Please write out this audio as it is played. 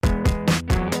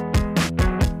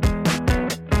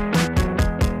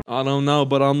I don't know,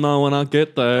 but I'll know when I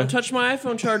get there. Don't touch my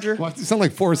iPhone charger. Why does he sound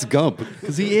like Forrest Gump?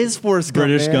 Because he is Forrest Gump.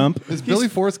 British Gump. Is Billy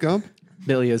Forrest Gump?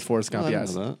 Billy is Forrest Gump, I didn't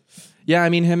yes. know that. Yeah, I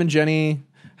mean, him and Jenny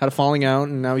had a falling out,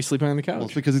 and now he's sleeping on the couch. Well,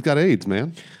 it's because he's got AIDS,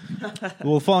 man.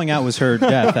 Well, falling out was her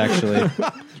death, actually.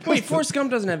 Wait, Forrest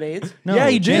Gump doesn't have AIDS? No, Yeah,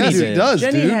 he did. Yes, did. he does,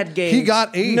 Jenny dude. had AIDS. He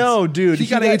got AIDS. No, dude, He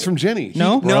got AIDS from Jenny.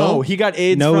 No? He got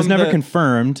AIDS No, it was from never the-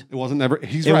 confirmed. It wasn't never.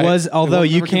 He's It right. was, although was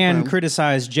you never can confirmed.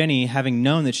 criticize Jenny having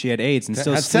known that she had AIDS and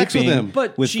still had sex with sleeping him.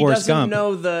 But with she Forrest doesn't Gump.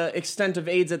 know the extent of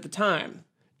AIDS at the time.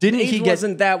 Didn't AIDS he get...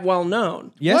 wasn't that well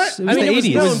known. Yes, What? it was I mean, the it was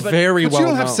 80s. known, It was but- very But well you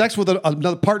don't have known. sex with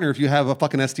another partner if you have a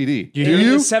fucking STD. You Do do? In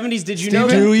you? the 70s, did you know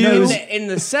that? Do you? In No, it was- in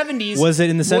the 70s. Was it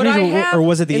in the would 70s I or- have- or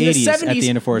was it the in 80s at the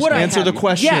end of Forrest would Gump? I Answer have? the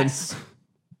question. Yes.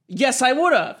 Yes, I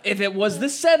would have. If it was the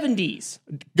 70s.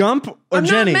 Gump or I'm not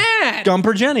Jenny? mad. Gump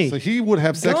or Jenny? So he would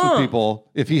have sex with Gump. people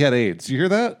if he had AIDS. You hear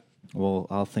that? Well,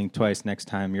 I'll think twice next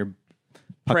time you're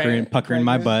Pray- puckering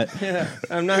my butt. Yeah,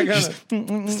 I'm not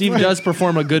gonna. Steve does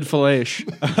perform a good fellation.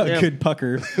 A good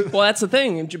pucker. Well, that's the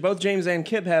thing. Both James and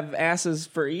Kip have asses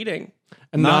for eating.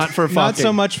 Not for fucking. Not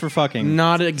so much for fucking.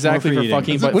 Not exactly More for for eating.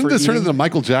 fucking, but When for did this turn eating. into the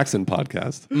Michael Jackson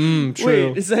podcast? True.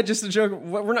 Wait, is that just a joke?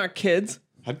 We're not kids.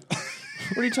 What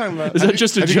are you talking about? Is that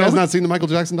just a Have you guys joke? not seen the Michael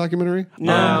Jackson documentary?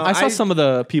 No, I saw some of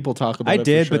the people talk about I it.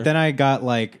 did, for sure. but then I got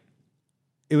like,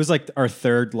 it was like our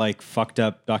third like fucked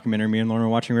up documentary me and Lauren were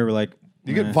watching. We were like,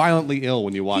 You get violently ill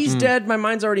when you watch He's it. dead. My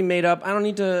mind's already made up. I don't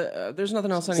need to. There's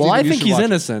nothing else I need Well, to I do. think should he's watch it.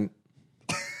 innocent.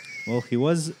 well, he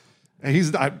was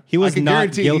He was not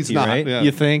guarantee he's guilty, not. right? Yeah.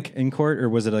 You think? in court, or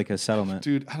was it like a settlement?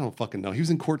 Dude, I don't fucking know. He was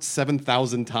in court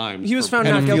 7,000 times. He was for found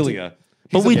not guilty. pedophilia.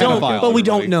 But He's a we don't. pedophile, But we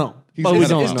don't everybody. know. He's But a we pedophile.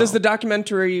 don't know. Does the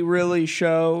documentary really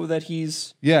show that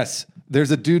he's? Yes.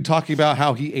 There's a dude talking about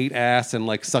how he ate ass and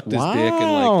like sucked his dick and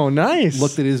Wow, like nice.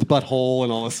 looked at his butthole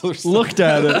and all this other stuff. Looked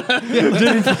at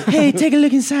it. Hey, take a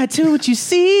look inside too. What you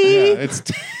see? Yeah, it's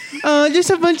Just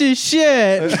a bunch of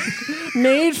shit.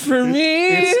 Made for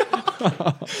me.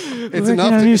 it's We're enough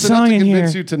gonna have to, your it's enough song to in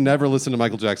convince here. you to never listen to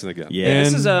Michael Jackson again. Yeah,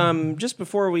 This is just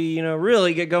before we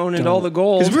really get going into all the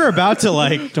goals. because we're about to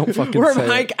like. Don't fucking We're say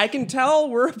like, it. I can tell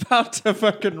we're about to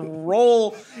fucking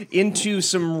roll into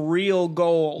some real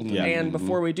gold. Yeah. And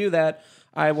before we do that,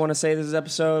 I want to say this is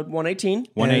episode 118.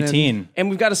 118. And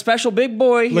we've got a special big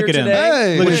boy here Look at him.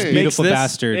 today. Hey, Look at hey. this beautiful this-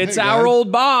 bastard. It's Hey, our guys.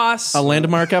 old boss A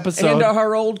landmark episode. and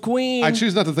our old queen. I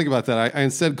choose not to think about that. I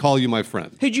instead call you my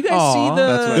friend. Hey, did you guys Aw, see the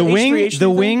that's right. the wing, H3H3 the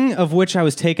thing? wing of which I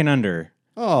was taken under.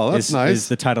 Oh, that's is, nice. Is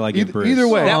the title I give Bruce. Either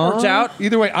way, That worked out.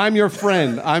 Either way, I'm your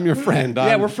friend. I'm your friend. Yeah,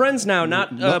 I'm- we're friends now, not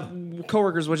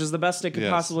coworkers, which is the best it could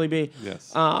Yes. possibly be.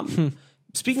 Yes.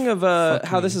 Speaking of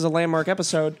how this is a landmark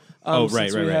episode, Oh, since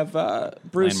right, we right. have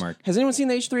Bruce. Landmark. Has anyone seen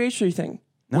the H3H3 thing?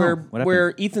 No, Where what happened?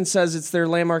 where Ethan says it's their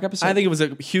landmark episode. I think it was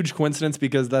a huge coincidence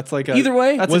because that's like a. Either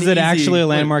way. that's Was an it easy- actually a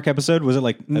landmark episode? Was it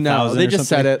like a No, thousand they or just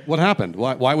something? said it. What happened?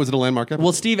 Why was it a landmark episode?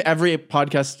 Well, Steve, every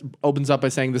podcast opens up by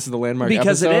saying this is the landmark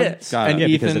Because it episode. is. Got it. And Yeah,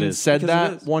 because Ethan it is. said Because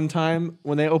it that is. one time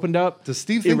when they opened up. Does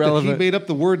Steve think Irrelevant. that he made up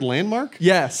the word landmark?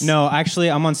 Yes. No,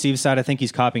 actually, I'm on Steve's side. I think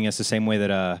he's copying us the same way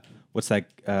that what's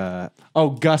that?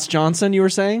 Oh, Gus Johnson, you were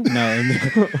saying? No,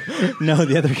 no,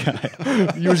 the other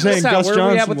guy. You were saying Sal, Gus where Johnson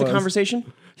are we at with was. the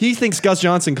conversation? He thinks Gus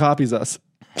Johnson copies us.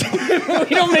 We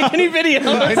don't make any videos.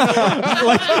 A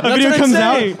video what I'm comes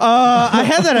out. saying. I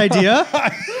had that idea.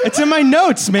 It's in my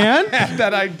notes, man.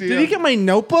 That idea. Did you get my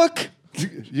notebook?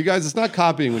 You guys, it's not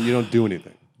copying when you don't do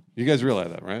anything. You guys realize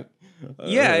that, right?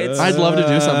 Yeah, it's. I'd love to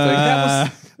do something.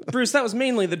 that was, Bruce, that was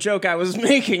mainly the joke I was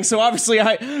making. So obviously,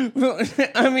 I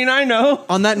mean, I know.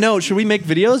 On that note, should we make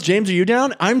videos? James, are you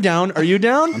down? I'm down. Are you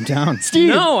down? I'm down. Steve.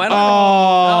 No, I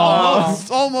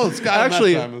don't. Almost got him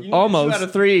Actually, that time. almost. 2 out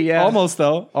of 3, yeah. Almost,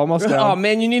 though. Almost down. Oh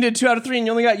man, you needed 2 out of 3, and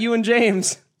you only got you and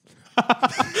James.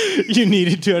 You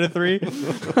needed 2 out of 3.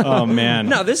 Oh man.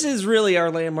 No, this is really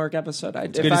our landmark episode.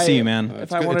 It's good to see you, man.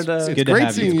 If I wanted to, It's good to great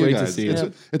have you. seeing It's you great to guys. see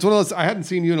you. It's one of those. I hadn't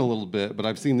seen you in a little bit, but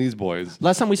I've seen these boys.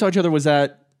 Last time we saw each other was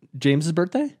at James's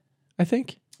birthday, I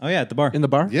think, Oh yeah, at the bar. in the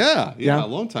bar. Yeah, Yeah. a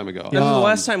long time ago. and the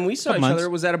last time we saw each months. other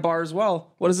was at a bar as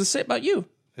well. What does this say about you?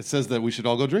 It says that we should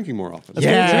all go drinking more often.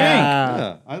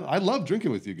 Yeah. I love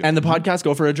drinking with you guys. And the podcast,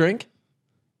 go for a drink.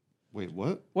 Wait,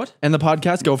 what? What? And the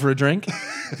podcast, go for a drink.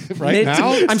 Right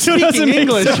now? I'm Still doesn't speaking make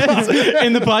English. sense.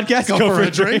 In the podcast, go, for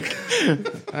a drink.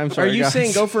 I'm Are sorry. you guys.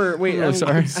 saying go for? Wait, I'm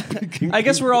sorry. I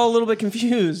guess we're all a little bit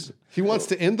confused. He wants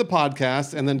to end the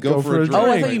podcast and then go for a drink. Oh, I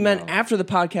Right thought you meant now. after the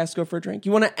podcast, go for a drink.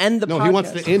 You want to end the No, podcast? he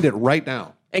wants to end it right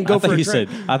now. and go I for thought a you drink.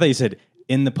 said. I thought you said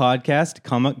in the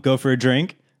podcast. Go for a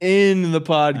drink. in the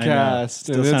podcast.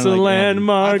 Still And it's sounded a like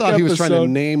landmark I thought he was trying to episode.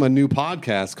 name a new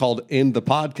podcast called "In the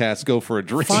Podcast Go for a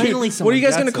Drink." Finally, What someone are you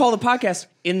guys gets going to it. call the podcast?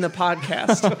 In the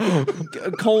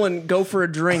podcast. colon, go for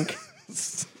a drink.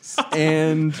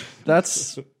 And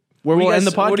that's where What do we'll you end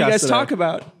guys, the podcast what do you guys today. talk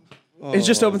about? It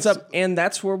just opens up, and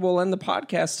that's where we'll end the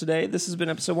podcast today. This has been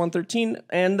episode 113,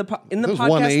 and in the It was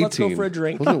podcast, let's 118. go for a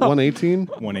drink. Wasn't it 118?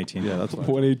 118. Yeah, that's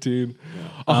 118.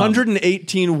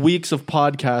 118 weeks of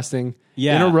podcasting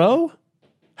Yeah. in a row?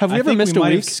 Have we I ever think missed we a might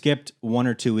week have skipped 1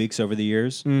 or 2 weeks over the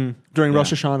years. during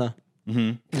Rosh Hashanah?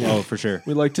 Oh, for sure.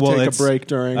 We like to take a it's, break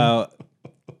during.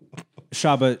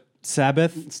 Shabbat,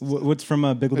 Sabbath. What's from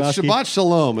Big Lebowski? It's Shabbat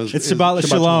Shalom. It's Shabbat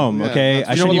Shalom. Yeah, Okay,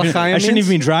 that's- You know what I l'chaim shouldn't means?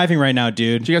 even be driving right now,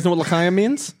 dude. Do you guys know what l'chaim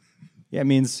means? Yeah, it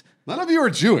means None of you are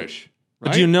Jewish,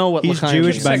 right? Do you know what he's l'chaim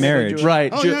Jewish means? by Secondly marriage. Jewish.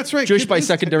 Right. Oh, yeah, that's right. Jewish Kid by is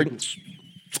secondary.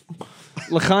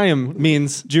 L'chaim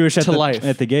means Jewish at to the life.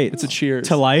 at the gate. It's a cheers.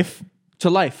 to life. To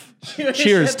life.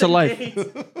 Cheers to life.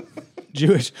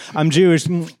 Jewish. I'm Jewish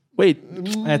Wait,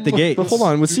 at the gate. but hold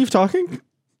on. Was Steve talking?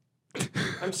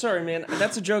 I'm sorry, man.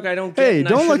 That's a joke I don't get. Hey, and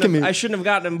don't I look at shouldn't me. have- I shouldn't have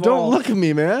gotten involved. Don't look at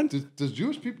me, man. Does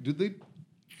Jewish people, do they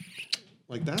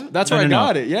like that? That's No, where no, I no.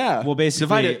 got it. Yeah. Well, basically,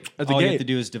 divide it at the all you have to gate.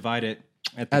 do is divide it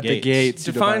at the At the gates. gates.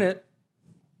 Define it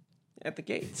at the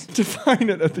gates. Define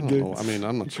it at the Oh, gates. I mean,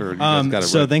 I'm not sure. You guys got it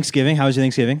So right. Thanksgiving. How was your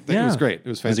Thanksgiving? It was great. It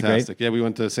was it great? fantastic. Yeah, we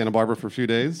went to Santa Barbara for a few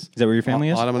days. Is that where your family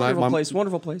is? Autumn and I. Wonderful place.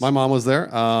 Wonderful place. My mom was there.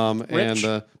 Rich.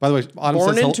 And by the way, Autumn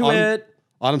Born says into it.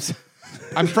 Autumn.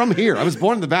 I'm from here. I was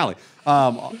born in the valley.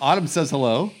 Autumn says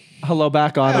hello. Hello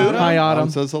back, Autumn. Hi, Autumn.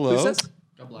 says hello. Who's this?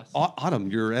 Autumn,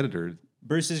 your editor.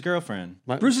 Bruce's girlfriend.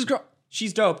 Bruce's girl.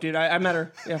 She's dope, dude. I met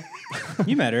her. Yeah.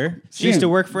 You met her. She used to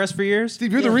work for us for years.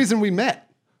 Steve, you're the reason we met.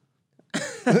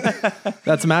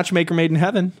 That's a matchmaker made in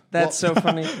heaven. That's so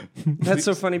funny. That's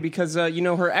so funny because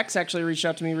her ex actually reached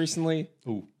out to me recently.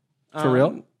 Ooh. For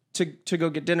real? To go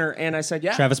get dinner, and I said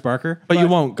yeah. Travis Barker. But you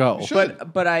won't go.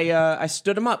 But I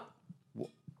stood him up.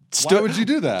 Why would you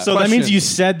do that? So that Question. means you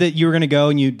said that you were going to go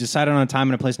and you decided on a time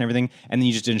and a place and everything, and then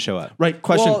you just didn't show up. Right.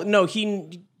 Question. Well, no,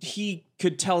 he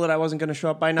could tell that I wasn't going to show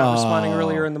up by not responding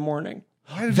earlier in the morning.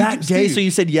 Why did that you, day, Steve, so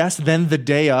you said yes, then the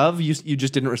day of, you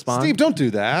just didn't respond? Steve, don't do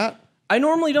that. I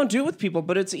normally don't do it with people,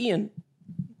 but it's Ian.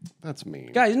 That's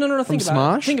mean. Guys, no, think about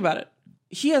Smosh? it. Think about it.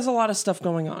 He has a lot of stuff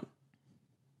going on.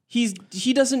 He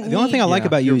doesn't. The only thing I like Yeah,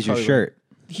 about you you're is your probably shirt.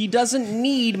 He doesn't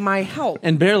need my help.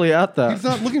 And barely at that. He's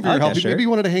not looking for I your like help. that shirt. Maybe he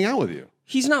wanted to hang out with you.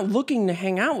 He's not looking to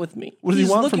hang out with me. What does he He's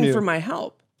want from looking you? for my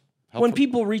help. When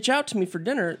people reach out to me for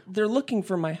dinner, they're looking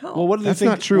for my help. Well, what do they That's think?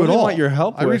 not true what at do they all. want your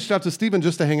help I with? reached out to Steven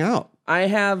just to hang out. I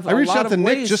have. I reached a lot out to of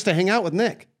Nick ways. just to hang out with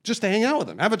Nick. Just to hang out with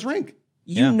him. Have a drink.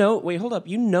 You know. Wait, hold up.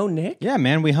 You know Nick? Yeah,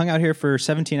 man, we hung out here for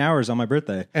 17 hours on my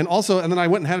birthday. And then I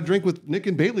went and had a drink with Nick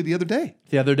and Bailey the other day.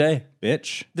 The other day.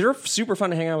 Bitch. They're super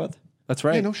fun to hang out with That's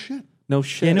right. Hey, no shit. No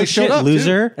shit. Yeah, no They showed shit, up,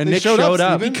 loser. dude. And They Nick showed up.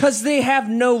 Steven. because they have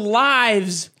no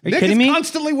lives. Are you Nick kidding is me?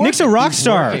 constantly Nick's a working. rock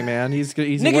star. Hey, man. He's Nick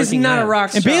is working not man. a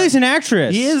rock star. And Bailey's an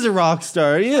actress. He is a rock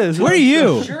star. He is. Where are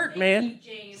you? Shirt, man.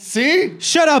 See?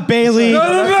 Shut up, Bailey.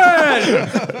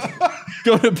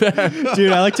 Go to bed.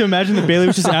 Dude, I like to imagine that Bailey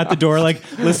was just at the door, like,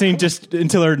 listening just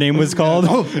until her name was called.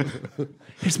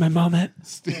 Here's my moment.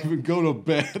 Steven, go to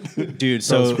bed. Dude,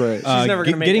 so was great. She's never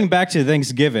gonna make getting it. back to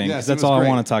Thanksgiving, Yes, because it that's was all great. I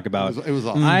want to talk about. It was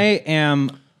awesome. I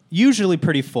am usually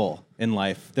pretty full in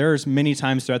life. There's many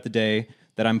times throughout the day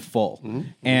that I'm full. Mm-hmm.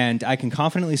 And I can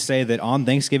confidently say that on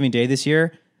Thanksgiving Day this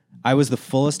year, I was the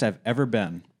fullest I've ever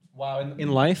been Wow.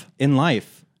 In life? in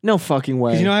life. No fucking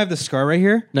way. You know, I have the scar right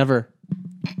here. Never.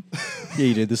 Yeah,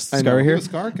 you did. This know. scar right You here. have a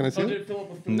scar? Can I see it?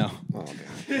 No. Oh,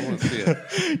 damn. I want to see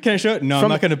it. Can I show it? No, I'm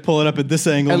not going to pull it up at this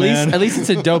angle, man. At least it's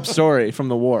a dope story from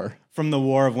the war. From the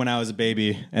war of when I was a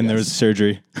baby and there was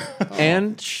surgery.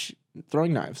 And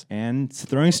throwing knives. And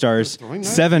throwing stars. Throwing knives?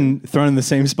 7 thrown in the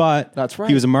same spot. That's right.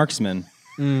 He was a marksman.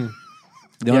 The only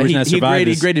Yeah, reason I survived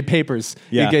he is graded papers.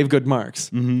 Yeah. He gave good marks.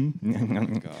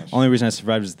 only reason I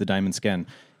survived is the diamond skin.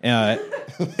 So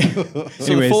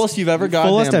the fullest you've ever gotten.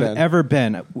 Fullest I've ever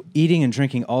been. Eating and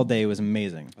drinking all day was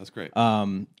amazing. That's great.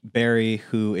 Barry,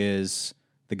 who is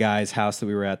the guy's house that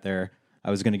we were at there,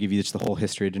 I was going to give you just the whole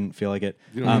history. I didn't feel like it.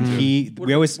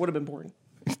 We always would have been boring.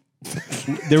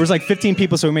 there was like 15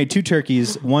 people, so we made 2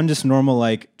 turkeys. One just normal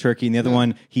like turkey, and the other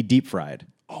one he deep fried.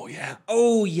 Oh, yeah.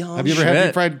 Oh, yum. Have you ever had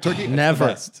deep fried turkey? Never.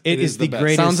 It's the best. It is the best.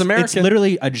 greatest. Sounds American. It's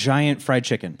literally a giant fried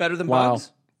chicken. Better than Wow.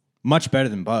 bugs? Much better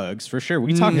than bugs, for sure. What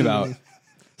are you talking about?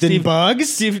 Steve,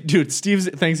 bugs? Steve's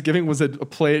Thanksgiving was a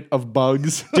plate of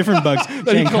bugs. Different bugs. he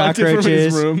Giant collected from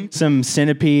his cockroaches, room. some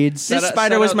centipedes. This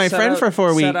spider was my friend for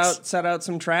 4 weeks. Set out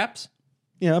some traps.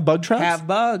 Yeah, bug traps. have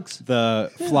bugs.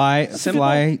 The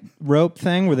fly rope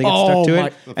thing where they get stuck to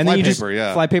it, The and fly then you just paper,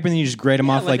 yeah. fly paper, and then you just grate them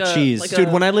off like cheese.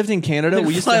 Dude, when I lived in Canada,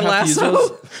 we used to fly have to use lasso?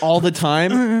 those all the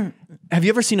time. Have you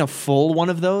ever seen a full one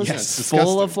of those? Yes, full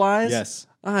disgusting. of flies. Yes.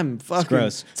 I'm fucking.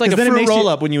 Gross. It's like 'Cause a then it fruit makes roll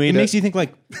up when you eat it. It makes you think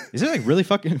like, is it like really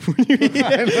fucking? When you eat it?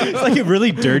 It's like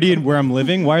really dirty and where I'm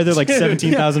living. Why are there like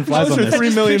 17,000 flies on this?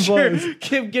 3 million Picture flies.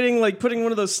 Kid getting like putting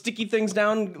one of those sticky things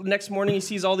down. Next morning, he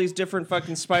sees all these different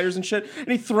fucking spiders and shit, and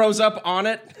he throws up on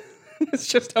it. It's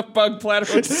just a bug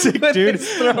platter. With Sick, with dude. his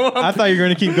throw up. I thought you were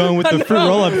going to keep going with the fruit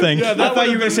roll up thing. I thought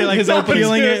you were going to say like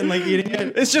peeling it and like eating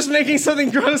it. It's just making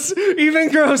something gross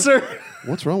even grosser.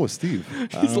 What's wrong with Steve?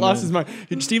 He's lost his mind.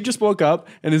 Steve just woke up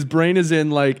and his brain is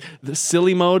in like the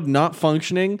silly mode, not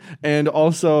functioning, and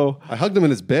also I hugged him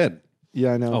in his bed.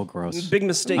 yeah, I know. Oh, gross. Big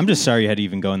mistake. I'm just sorry you had to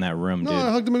even go in that room, No, dude.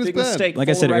 I hugged him in his Big bed. mistake. Like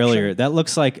I Full said erection. earlier, that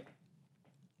looks like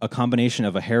a combination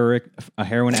of a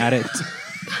heroin addict,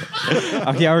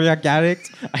 a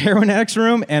heroin addict's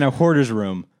room, and a hoarder's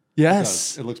room.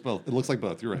 Yes, It looks both. It looks like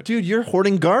both. You're right. dude, you're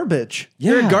hoarding garbage.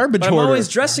 You're a garbage But I'm hoarder. always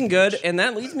dressing good, and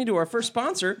that leads me to our first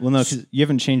sponsor, Well, no, because you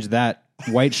haven't changed that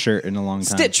white shirt in a long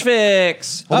time. Stitch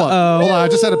Fix. Hold on. I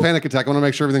just had a panic attack. I want to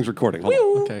make sure everything's recording. Hold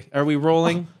on. Okay, are we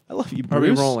rolling? I love you, Are we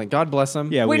Bruce. rolling? God bless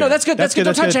him. Yeah. Wait, we no, are. that's good. That's good.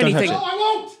 Don't touch anything. No, I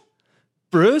won't.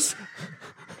 Bruce.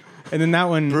 And then that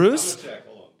one, Bruce. Check.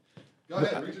 Hold on. Go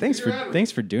ahead.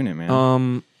 Thanks for doing it,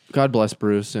 man. God bless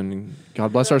Bruce and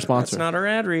God bless our sponsor. That's not our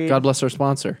ad read. God bless our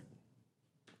sponsor.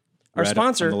 Our Red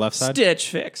sponsor, on the left side? Stitch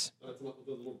Fix.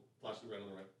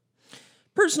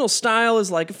 Personal style is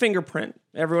like a fingerprint.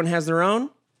 Everyone has their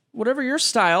own. Whatever your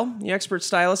style, the expert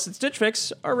stylists at Stitch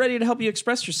Fix are ready to help you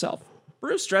express yourself.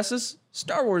 Bruce dresses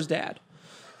Star Wars Dad.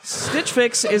 Stitch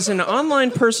Fix is an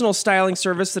online personal styling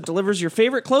service that delivers your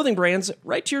favorite clothing brands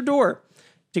right to your door.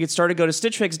 To get started, go to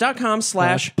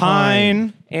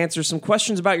stitchfix.com/pine. Answer some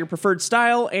questions about your preferred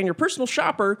style, and your personal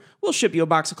shopper will ship you a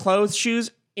box of clothes,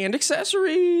 shoes, and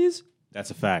accessories. That's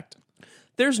a fact.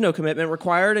 There's no commitment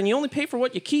required, and you only pay for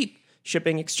what you keep.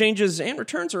 Shipping, exchanges, and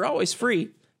returns are always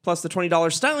free. Plus, the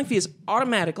 $20 styling fee is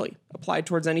automatically applied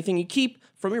towards anything you keep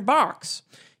from your box.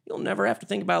 You'll never have to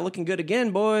think about looking good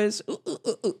again, boys.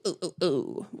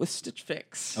 With Stitch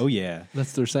Fix. Oh yeah.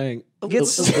 That's their saying.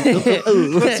 That's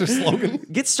their slogan.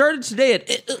 Get started today at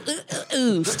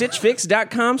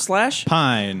stitchfix.com/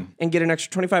 Pine. and get an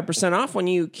extra 25% off when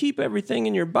you keep everything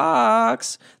in your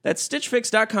box. That's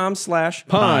stitchfix.com/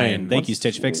 Pine. Thank you,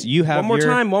 Stitch Fix. You have One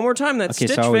more time. That's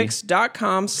Okay, sorry.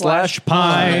 stitchfix.com/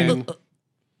 Pine.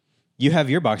 You have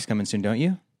your box coming soon, don't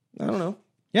you? I don't know.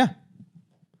 Yeah.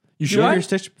 You You have should. your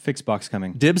Stitch Fix box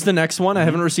coming. Dibs the next one. I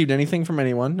haven't received anything from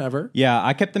anyone ever. Yeah,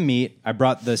 I kept the meat. I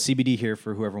brought the CBD here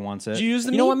for whoever wants it. Did you use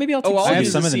the You know meat? what? Maybe I'll take I'll some. I have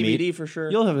use some the of the CBD meat. for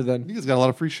sure. You'll have it then. You guys got a lot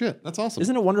of free shit. That's awesome.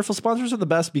 Isn't it wonderful? Sponsors are the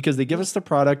best because they give us the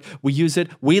product, we use it,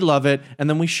 we love it, and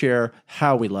then we share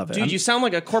how we love it. Dude, you sound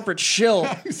like a corporate shill.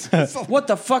 What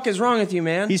the fuck is wrong with you,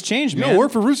 man? He's changed, You man. don't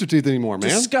work for Rooster Teeth anymore, man.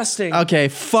 disgusting. Okay,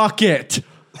 fuck it.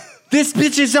 This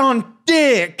bitch is on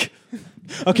dick.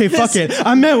 Okay, fuck it.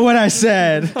 I meant what I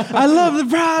said. I love the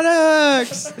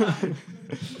products.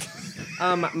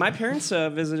 My parents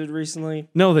visited recently.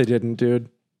 No, they didn't, dude.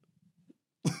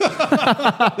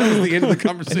 That was the end of the They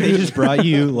conversation. just brought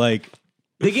you like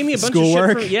They gave me a bunch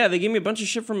Schoolwork? of shit. They gave me a bunch of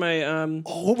shit from my. Oh,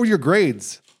 what were your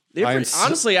grades? They were I am pretty, so-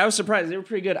 honestly, I was surprised. They were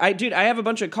pretty good. I have a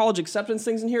bunch of college acceptance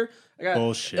things in here. I got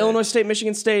Bullshit. Illinois State,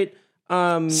 Michigan State,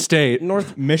 State.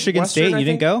 North Michigan Western, State. I You didn't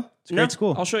think. go? It's a No, great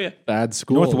school. I'll show you. Bad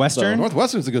school. Northwestern?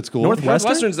 Northwestern's a good school.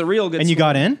 Northwestern's the real good. And you school.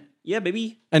 got in? Yeah,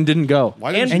 baby. And didn't go.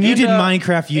 Why didn't And you did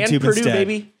Minecraft YouTube and Purdue, instead.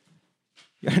 baby.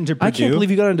 You're into I Purdue? can't believe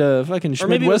you got into fucking Or Schmidt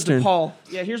maybe it was Western. DePaul.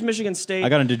 Yeah, here's Michigan State. I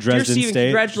got into Dear Dresden Steven, State.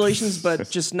 Congratulations, but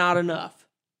just not enough.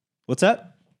 What's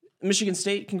that? Michigan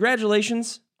State,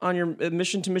 congratulations on your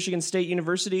admission to Michigan State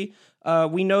University.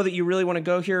 We know that you really want to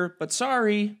go here, but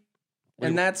sorry.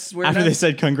 And that's where After they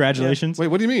said congratulations? Wait,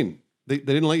 what do you mean? They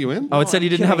didn't let you in? Oh, it said he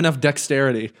didn't kidding. have enough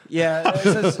dexterity. Yeah, it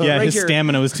says Yeah, right his here.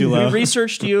 stamina was too We low.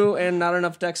 researched you and not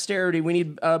enough dexterity. We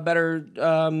need better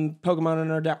Pokemon in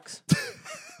our decks.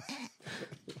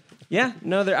 Yeah,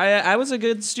 no, I was a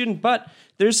good student, but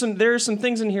there are some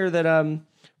things in here that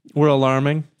We're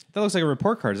alarming. That looks like a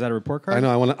report card. Is that a report card? I know.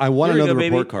 I want to Here know we the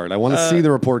go, report baby. card. I want to see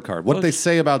the report card. What did they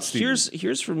say about Steve?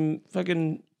 here's from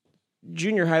fucking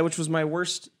junior high, which was my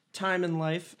worst time in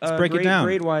life. Let's break it down.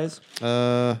 Grade wise.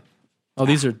 Oh,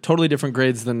 these are totally different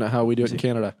grades than how we do it in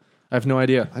Canada. I have no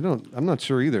idea. I'm not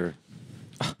sure either.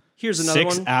 Here's another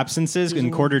 6 one. absences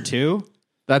in quarter 2?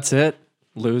 That's it.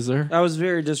 Loser. That was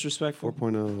very disrespectful.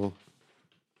 4.0.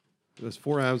 There's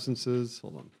 4 absences.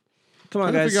 Hold on. Come on,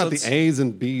 I gotta guys. figure out let's- the A's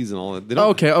and B's and all that. They don't,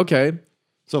 Okay.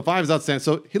 So 5 is outstanding.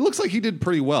 So he looks like he did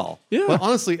pretty well. Yeah. But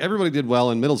honestly, everybody did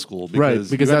well in middle school. Right,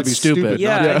 Because because you had to that's be stupid.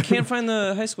 Yeah, Yeah. I can't find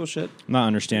the high school shit. I'm not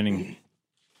understanding.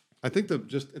 I think if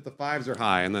the 5s are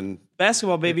high, and then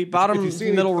Basketball, baby. Bottom if you see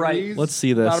any middle threes- right. Let's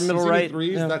see this. Bottom middle if you see any right.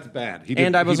 threes, Yeah. that's bad. He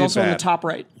And I he was did also in the bad. top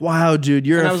right. Wow, dude,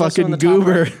 you're And I a was also fucking in the top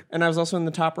goober. right. And I was also in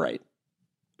the top right.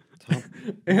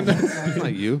 That's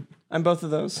not you. I'm both of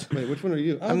those. Wait, which one are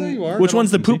you? Oh, there you are. Which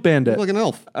one's the poop You bandit? look like an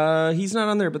elf. He's not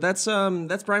on there, but that's Brian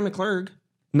McClurg.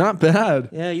 Not bad.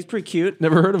 Yeah, he's pretty cute.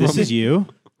 Never heard of This him. is you?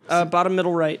 Bottom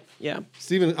middle right. Yeah.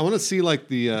 Steven, I want to see like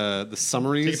the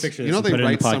summaries. Take a picture of You know this they and put it in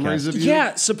write the podcast. summaries of you?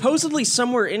 Yeah, supposedly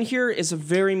somewhere in here is a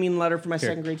very mean letter from my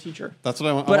second grade teacher. That's what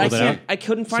I want. But I want that can't. out. I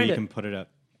couldn't So find you it. can put it up.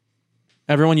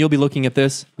 Everyone, you'll be looking at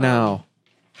this now.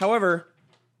 However,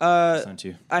 Sent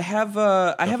you. I have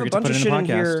a forget to bunch put of it shit in in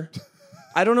the podcast. here.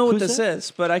 I don't know what this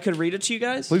is, but I could read it to you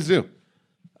guys. Please do.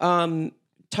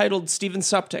 Titled Steven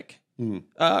Suptic.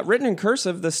 Written in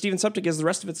cursive, the Steven Suptic is, the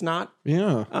rest of it's not.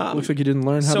 Yeah. Looks like you didn't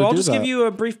learn how So to I'll do just that. give you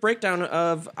a brief breakdown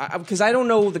of, because I don't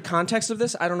know the context of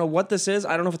this. I don't know what this is.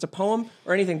 I don't know if it's a poem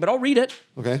or anything, but I'll read it.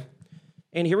 Okay.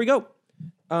 And here we go.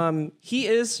 He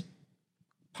is,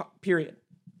 period.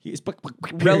 He's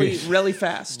Really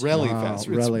fast. Really fast. It's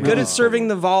really Good really at serving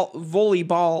the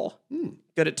volleyball.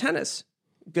 Good at tennis.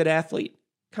 Good athlete.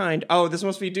 Kind. Oh, this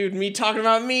must be, dude, me talking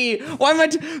about me. Why am I?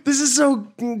 This is so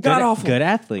god awful. Good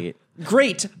athlete.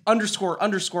 Great. Underscore.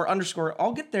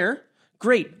 I'll get there.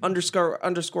 Great. Underscore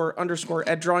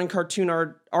at drawing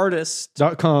cartoon artist.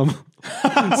 .com /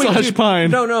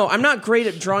 pine. No. I'm not great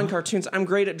at drawing cartoons. I'm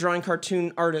great at drawing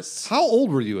cartoon artists. How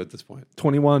old were you at this point?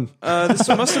 21. This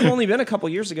must have only been a couple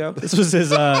years ago. This was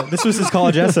his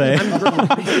college essay.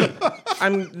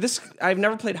 I've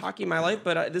never played hockey in my life,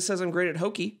 but this says I'm great at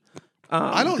hokey.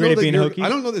 I don't great know at that being you're. hokey? I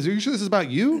don't know this. Are you sure this is about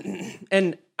you?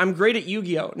 And I'm great at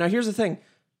Yu-Gi-Oh. Now here's the thing.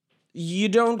 You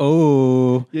don't.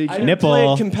 Oh, you I didn't nipple. play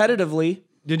it competitively.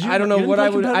 Did you? I don't know you didn't what play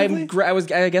I would.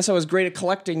 competitively? I guess I was great at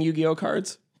collecting Yu-Gi-Oh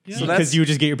cards. So Because you would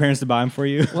just get your parents to buy them for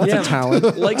you. That's a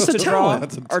talent. likes to draw,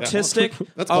 That's a talent. artistic.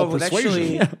 That's called and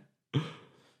persuasion. actually,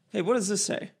 hey, what does this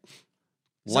say?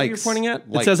 Is that what you're pointing at?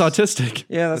 It says autistic.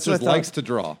 Yeah, It that's what I says thought. likes to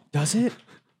draw. Does it?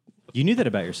 You knew that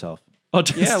about yourself.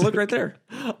 Autistic. Yeah, look right there.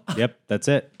 Yep, that's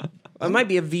it. It might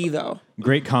be a V though.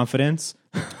 Great confidence.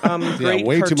 Great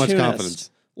way too much cartoonist.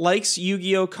 confidence. Likes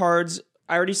Yu-Gi-Oh cards.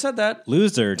 I already said that.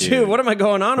 Loser, dude. Dude, what am I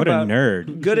going on What about? a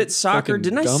nerd. Good at soccer. Fucking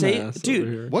Didn't I say, dumbass over dude?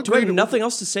 here. What Do I have grade- nothing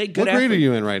else to say? Good What grade athlete. are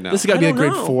you in right now? This has got to be I a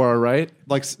grade don't know. 4, right?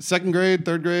 Like second grade,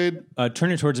 third grade?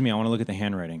 Turn it towards me. I want to look at the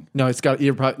handwriting. No, it's got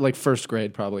you're probably like first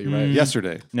grade, probably, right?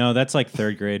 Yesterday. No, that's like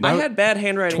third grade. I had bad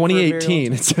handwriting. for a very long 2018.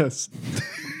 time. It says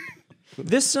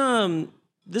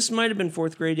This might have been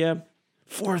fourth grade. Yeah.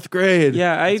 4th grade.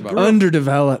 Yeah, I grew up.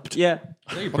 Underdeveloped. Yeah.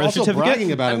 But also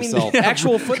bragging about I mean, himself.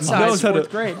 actual foot size knows how to-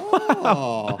 fourth grade.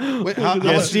 Oh. Wait, how Yeah,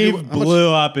 much did Steve you- how much- blew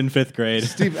up in fifth grade.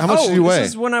 Steve, how much did you this weigh?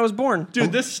 is when I was born.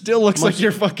 Dude, this still looks like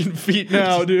your fucking feet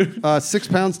now, dude. 6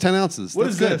 pounds, 10 ounces. What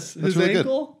That's is good. this? That's His really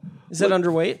ankle? Is that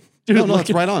underweight? good. No,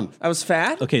 that's right on. I was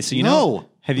fat. Okay, so you know,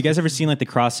 have you guys ever seen like the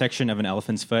cross section of an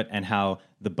elephant's foot and how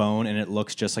the bone and it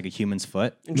looks just like a human's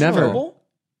foot In Never. Chernobyl?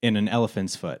 in an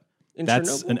elephant's foot? In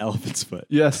That's Chernobyl? an elephant's foot.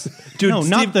 Yes. Dude, No,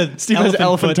 not the Steve has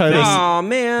elephant foot elephantitis. thing. Oh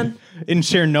man. In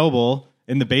Chernobyl,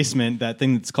 in the basement, that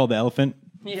thing that's called the elephant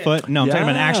foot. No, I'm talking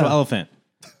about an actual Yeah. elephant.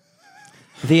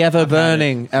 The ever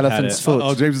burning I've had elephant's it. foot.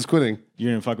 Oh, James is quitting. You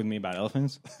didn't fuck with me about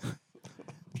elephants.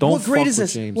 Don't What grade fuck is with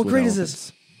this? James What with grade is elephants.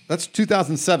 this? That's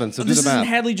 2007, so do This the isn't math.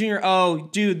 Hadley Jr. Oh,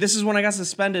 dude, this is when I got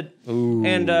suspended.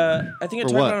 And I think I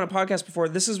talked what? about it on a podcast before.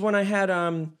 This is when I had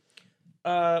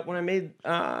when I made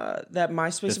that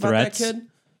MySpace The about threats? that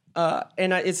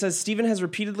kid. It says Steven has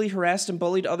repeatedly harassed and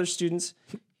bullied other students.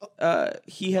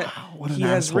 He what an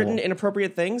has asshole. written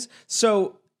inappropriate things.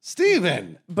 So,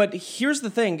 Steven, but here's the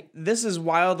thing: this is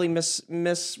wildly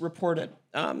misreported.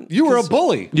 you were a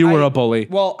bully. You were a bully.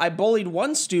 Well, I bullied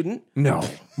one student. No.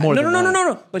 More No, than no, no, that. no,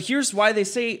 no, no. But here's why they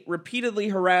say repeatedly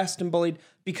harassed and bullied,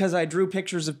 because I drew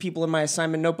pictures of people in my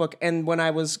assignment notebook, and when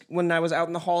I was out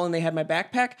in the hall and they had my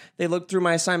backpack, they looked through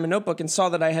my assignment notebook and saw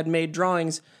that I had made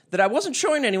drawings that I wasn't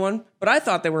showing anyone, but I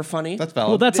thought they were funny. That's valid.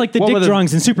 Well, that's like the What dick were the-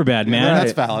 drawings in Superbad, man.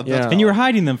 That's valid. Yeah. That's And you were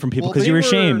hiding them from people Well, because they you were were-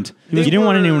 ashamed. they You didn't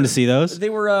want were- anyone to see those. They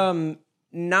were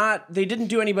they didn't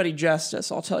do anybody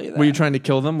justice, I'll tell you that. Were you trying to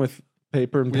kill them with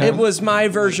paper and pen? It was my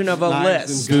version of a Knives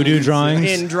list and Voodoo guns.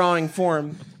 drawings. in drawing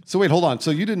form. So wait, hold on.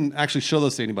 So you didn't actually show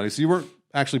those to anybody. So you weren't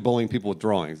actually bullying people with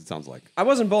drawings, it sounds like. I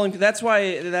wasn't bullying. That's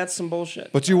why that's some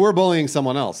bullshit. But you were bullying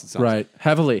someone else, it sounds like. Right.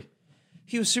 Heavily.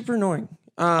 He was super annoying.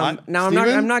 Now Steven?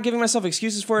 I'm not giving myself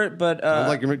excuses for it, but Sounds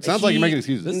like you're making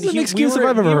excuses. This is an excuse if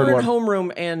I've ever we heard were one. in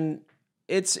homeroom, and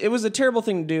it was a terrible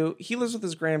thing to do. He lives with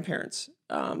his grandparents,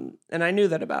 and I knew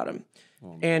that about him.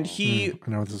 And I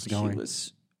know where this is going. He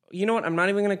was, you know what? I'm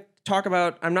not going to talk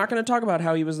about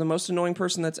how he was the most annoying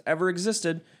person that's ever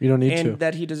existed. You don't need and to.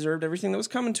 that he deserved everything that was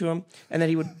coming to him, and that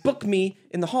he would book me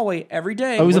in the hallway every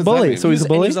day. Oh, he's a does that bully. mean? So he's a And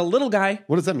bully? he was a little guy,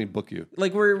 What does that mean, book you?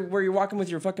 like where you're walking with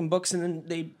your fucking books, and then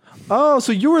they. Oh,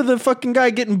 so you were the fucking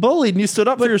guy getting bullied and you stood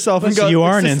up for yourself and so go, you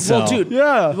are an "This is- incel." Well, dude.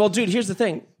 Yeah. Well, dude. Here's the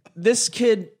thing. This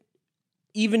kid,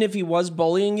 even if he was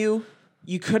bullying you,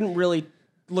 you couldn't really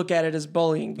look at it as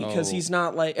bullying because Oh. he's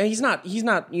not like he's not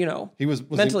you know He was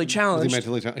mentally challenged. Was he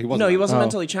mentally challenged? He wasn't. No, he wasn't Oh.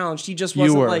 mentally challenged. He just You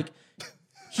wasn't were. like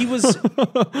he was.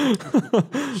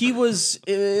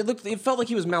 It felt like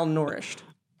he was malnourished.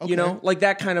 You know, like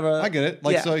that kind of a. I get it.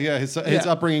 Like, yeah. so yeah, his Yeah.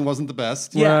 upbringing wasn't the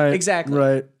best. Yeah, Right, exactly.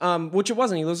 right. Which it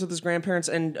wasn't. He lives with his grandparents,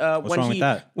 and What's wrong with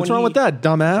that? What's wrong with that,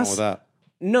 dumbass? What's wrong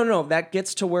with No, that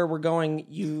gets to where we're going.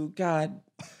 You God.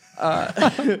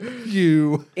 that?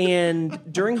 You. And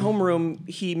during homeroom,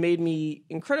 he made me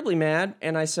incredibly mad.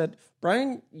 And I said,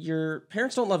 Brian, your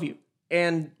parents don't love you.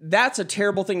 And that's a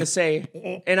terrible thing to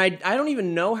say. And I don't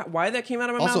even know why that came out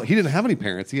of my Also, mouth. he didn't have any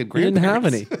parents. He had He grandparents.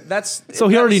 didn't have any. That's So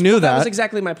he already knew That was that.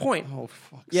 exactly my point. Oh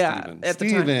fuck. Yeah, Steven. at the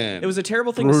time, it was a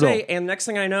terrible thing Brutal. to say. And next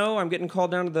thing I know, I'm getting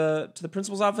called down to the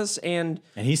principal's office, and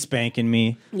And he's spanking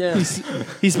me. yeah,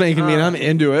 He's spanking me and I'm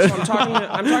into it. I'm talking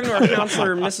to our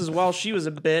counselor, Mrs. Welsh. She was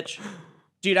a bitch,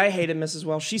 dude. I hated Mrs.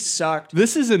 Welsh. She sucked.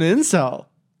 This is an incel.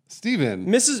 Steven.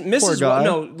 Mrs. guy.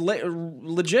 No,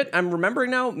 legit. I'm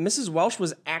remembering now. Mrs. Welsh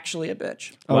was actually a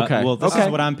bitch. Okay. Well, this Okay. is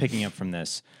what I'm picking up from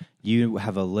this. You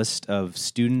have a list of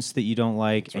students that you don't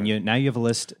like, and now you have a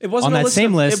list It wasn't on a that list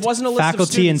same of- list. it wasn't a list of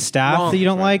faculty and students. staff Wrong. that you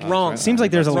don't like. Wrong. Seems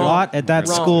like there's a Wrong. lot at that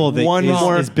Wrong. school that One is-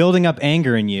 more- is building up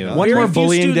anger in you. One Very more few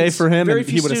bullying day students- for him very and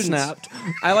he few would have students. snapped.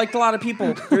 I liked a lot of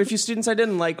people. Very few students I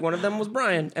didn't like. One of them was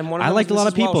Brian, and one of I them liked a was lot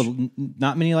of Mrs. people. Welsh.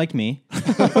 Not many like me.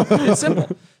 It's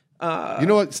simple. You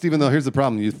know what, Steven, though? Here's the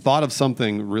problem. You thought of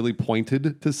something really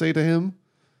pointed to say to him.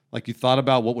 Like you thought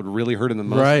about what would really hurt him the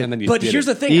most. Right. And then you But did here's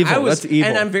it. the thing. Evil. I was, That's evil.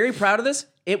 and I'm very proud of this.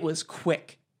 It was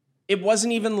quick. It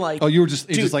wasn't even like. Oh, you were just,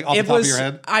 Dude, just like off the it top was, of your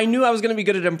head? I knew I was going to be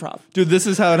good at improv. Dude, this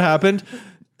is how it happened.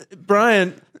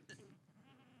 Brian.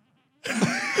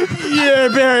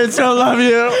 Your parents don't love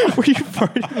you. Were you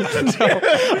farting?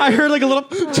 No. I heard like a little.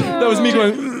 That was me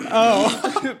going,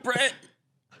 Brett,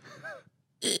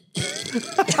 You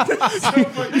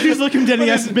just look him dead in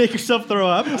the eyes and make yourself throw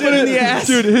up. in the ass.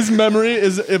 dude, his memory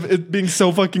is it being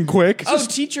so fucking quick. Oh,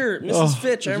 teacher, Mrs.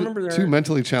 Fitch. I remember her. Two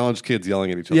mentally challenged kids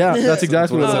yelling at each other. Yeah, that's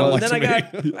exactly what it That's was.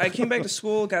 what Then I came back to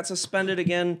school, got suspended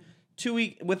again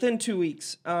within 2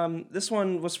 weeks. This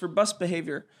one was for bus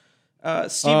behavior.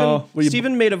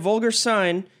 Steven made a vulgar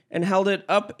sign and held it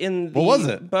up in the What was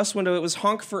it? bus window. It was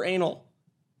honk for anal.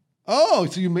 Oh,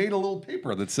 so you made a little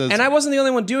paper that says. And I wasn't the only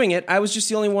one doing it. I was just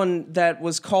the only one that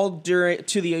was called to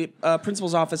the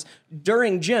principal's office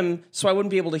during gym, so I wouldn't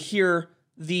be able to hear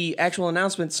the actual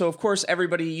announcement. So, of course,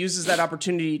 everybody uses that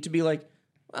opportunity to be like,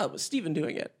 well, it was Steven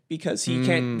doing it because he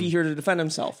can't be here to defend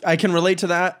himself. I can relate to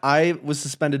that. I was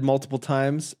suspended multiple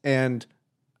times, and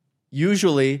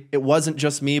usually it wasn't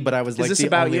just me, but I was like this the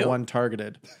about only you? one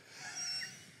targeted.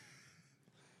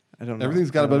 I don't know. Everything's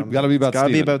I got don't to know. be about It's gotta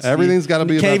be Steven. about Steve. Everything's got to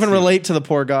be You about can't even Steven. relate to the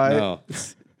poor guy. No. He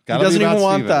doesn't even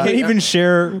want that. Can't even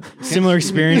share similar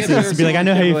experiences to be like, I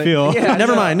know how you feel. Yeah.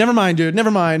 Never mind, dude. Never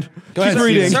mind. Go ahead, Keep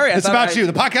reading. Steven. Sorry, I It's thought about I- you.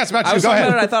 The podcast's about I you. was Go talking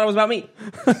about it. ahead. I thought it was about me.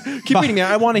 Keep reading it.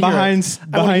 I want to hear Behind it.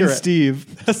 I wanna hear it.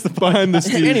 Steve. That's the Behind the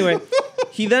Steve. Anyway,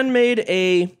 he then made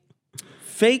a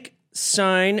fake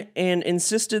sign and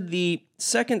insisted the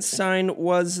second sign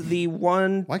was the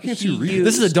one. Why can't he you read it? used.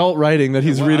 This is adult writing that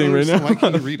he's Well, I reading don't right understand. now. Why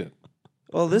can't you read it?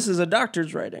 Well, this is a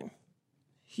doctor's writing.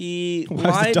 He does the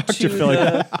lied doctor to feel like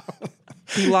the.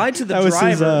 He lied to the That was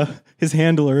driver, his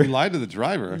handler. He lied to the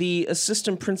driver. the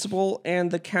assistant principal, and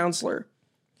the counselor.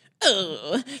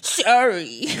 Oh,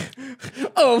 sorry.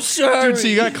 Oh, sorry. Dude, so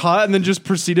you got caught and then just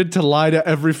proceeded to lie to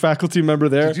every faculty member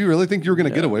there. Did you really think you were going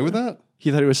to get away with that? He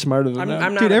thought he was smarter than that.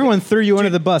 I'm not Dude, a- everyone threw you under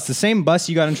the bus. The same bus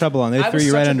you got in trouble on. They I threw was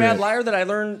you such right a under bad it. liar that I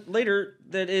learned later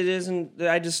that it isn't. That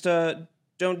I just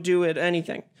don't do it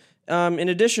anything. In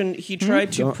addition, he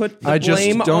tried to put the I just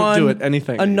blame don't on do it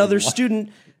anything. another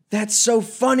student. That's so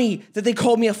funny that they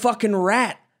called me a fucking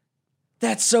rat.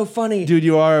 That's so funny. Dude,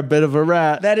 you are a bit of a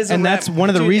rat. That is a And rat- that's one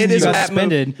of the Dude, reasons it you is a got rat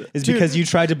suspended move. is because you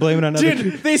tried to blame it on other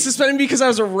people. Dude, they suspended me because I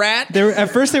was a rat. At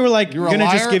first they were like, You're we're a going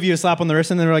to just liar? give you a slap on the wrist.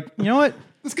 And then they were like, you know what?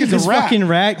 This kid's This a rat. fucking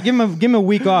rat. Give him a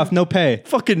week off. No pay.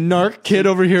 fucking narc kid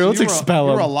over here. Let's You were expel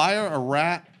You were a him. liar, a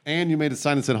rat, and you made a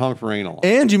sign that said honk for anal.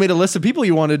 And you made a list of people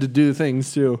you wanted to do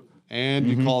things to. and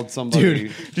you called somebody.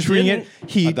 Dude, just reading it,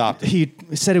 Adopted. he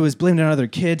said it was blamed on other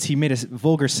kids. He made a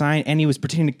vulgar sign, and he was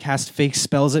pretending to cast fake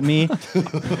spells at me.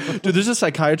 Dude, there's a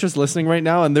psychiatrist listening right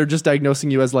now, and they're just diagnosing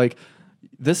you as like,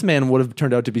 this man would have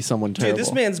turned out to be someone terrible. Dude,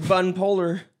 this man's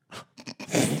bipolar.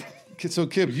 So,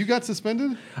 Kib, you got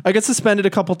suspended? I got suspended a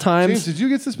couple times. James, did you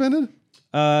get suspended?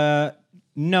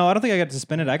 No, I don't think I got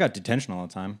suspended. I got detention all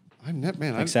the time.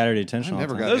 Like Saturday detention. I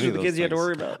never all the got time. Those any are the of kids you had to things.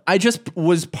 worry about. I just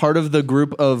was part of the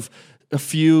group of a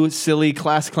few silly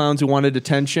class clowns who wanted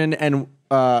attention and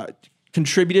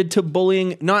contributed to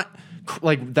bullying. Not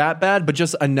like that bad, but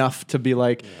just enough to be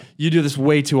like, you do this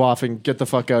way too often. Get the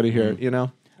fuck out of here. You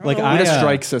know, Like we I had a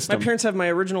strike My system. parents have my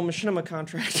original machinima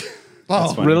contract.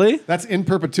 Oh, funny. Really? That's in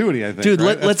perpetuity, I think. Dude,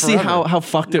 right? let's see how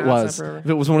fucked it No, it's was. not forever. If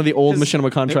it was one of the old machinima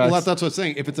Well, contracts. that's what I'm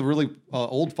saying. If it's a really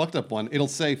old, fucked up one, it'll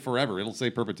say forever. It'll say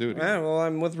perpetuity. Yeah, well,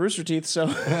 I'm with Rooster Teeth, so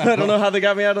I don't know how they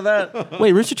got me out of that.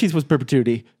 Wait, Rooster Teeth was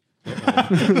perpetuity.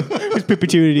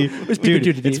 Perpetuity.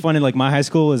 Dude, it's funny. Like my high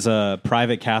school was a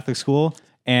private Catholic school,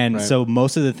 and so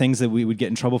most of the things that we would get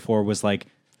in trouble for was like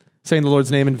Saying the Lord's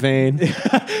name in vain,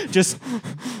 just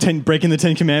breaking the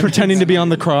 10 Commandments, pretending to be on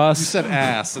the You cross. said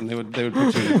ass, and they would put you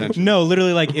in detention. No,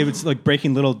 literally, like it was like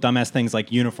breaking little dumbass things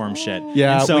like uniform shit.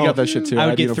 Yeah, And so we got that shit too. I I would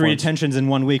had get 3 uniforms. detentions in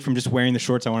 1 week from just wearing the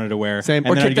shorts I wanted to wear. Same.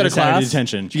 And Or then I'd kicked get out a of Saturday class.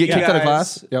 detention. Did you get kicked out of Guys,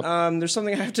 class? Yep. There's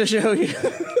something I have to show you.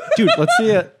 Dude, let's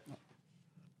see it.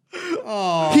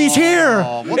 He's here.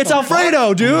 what It's the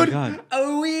Alfredo, dude. God.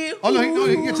 Oh, No,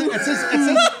 it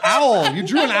says owl. You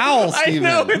drew an owl, I Steven.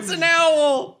 know, it's an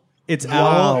owl. It's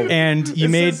owl, and you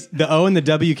made says- the O and the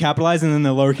W capitalized, and then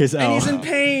the lowercase And L. he's in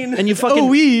pain. And you fucking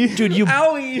dude, you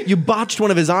Owie. you botched one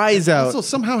of his eyes out. So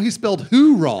somehow he spelled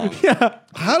who wrong. Yeah.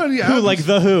 How did he? Who, like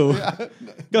the Who?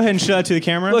 Go ahead and show that to the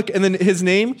camera. Look, and then his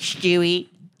name. Stewie.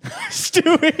 That's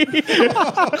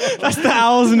the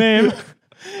owl's name.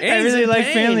 And I he's really in like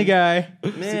pain. Family Guy.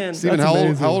 Man. Steven, That's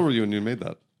amazing. how old were you when you made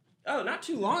that? Oh, not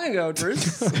too long ago,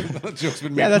 Bruce. That joke's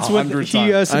been made Yeah, that's what 100 he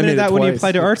times. I made submitted it that when he twice.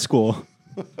 applied to art school.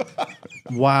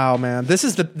 Wow, man, this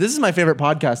is my favorite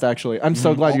podcast. Actually, I'm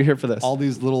so glad you're here for this. All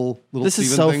these little This is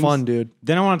Steven so things. fun, dude.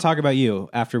 Then I want to talk about you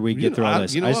after we get through all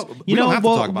this. you know I what? just- We don't have to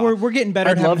talk about it. we're getting better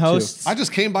I'd at having love to. hosts. I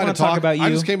just came by to wanna talk about I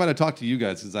you. just came by to talk to you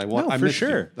guys because I want. No, I for missed you.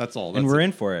 sure. That's all. and That's we're it.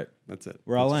 in for it. That's it.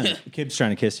 We're all in. Kib's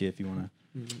trying to kiss you if you want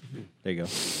to. There you go.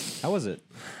 How was it?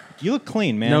 You look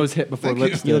clean, man. Nose hit before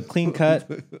lips. You look clean cut.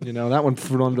 You know that one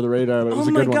flew under the radar, but it was Oh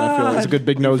a my good one. I feel it was a God. good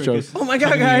big nose joke. Oh my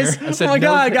God, guys. I said Oh my nose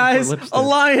God, hit guys. before lips A did.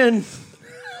 lion.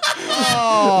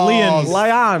 Liam.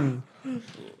 Lion.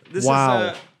 This Wow.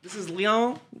 is this is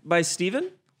Leon by Steven.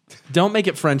 Don't make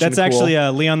it French. That's and cool.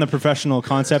 actually Leon the Professional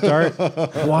concept art.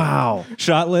 wow.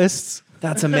 Shot lists.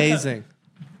 That's amazing.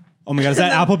 Oh my God, is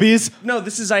that Applebee's? No,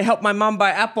 this is I helped my mom buy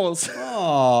apples.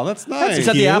 Oh, that's nice. Is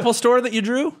that the cute. Apple store that you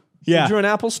drew? Yeah. You drew an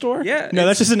Apple store? Yeah. No,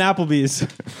 it's that's just an Applebee's.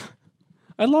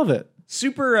 I love it.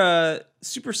 super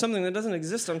something that doesn't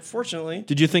exist, unfortunately.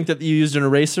 Did you think that you used an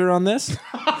eraser on this? Turn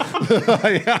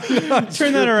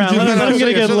that around. Let him get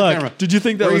a good look. Did you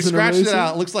think that Where he was an scratched eraser? it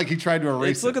out. It looks like he tried to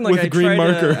erase It's looking it. like With I a green tried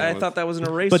marker. I thought that was an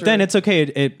eraser. But then it's okay.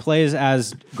 It plays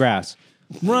as grass.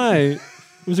 Right.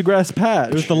 It was a grass patch.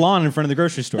 It was the lawn in front of the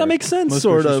grocery store. That makes sense, Most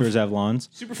sort grocery of. stores have lawns.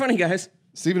 super funny, guys.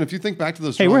 Steven, if you think back to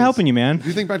those Hey, drawings, we're helping you, man. If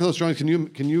you think back to those drawings,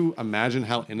 can you imagine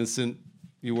how innocent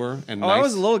you were and Oh, nice? I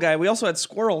was a little guy. We also had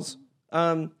squirrels.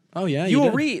 Oh yeah. You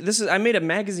will did. read. This is. I made a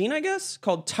magazine, I guess,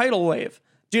 called Tidal Wave.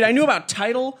 Dude, I knew about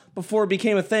Tidal before it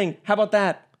became a thing. How about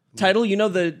that? Tidal, you know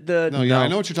the. No, yeah, I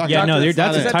know what you're talking Yeah, about. no, That's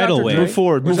that's not a it. tidal Dr. wave. Dre? Move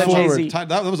forward. Or is Move that forward. Jay-Z?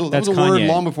 That was a That's word Kanye.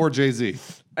 long before Jay-Z.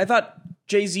 I thought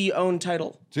Jay-Z owned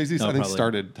Tidal. Jay-Z, I think, probably.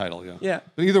 started Tidal, yeah. Yeah.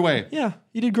 But either way, Yeah,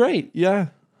 you did great. Yeah,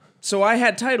 So I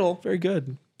had Tidal very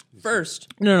good. first.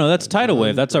 No, that's tidal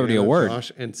wave. That's already a Brianna, word.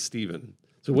 Josh, and Steven.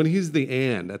 So when he's the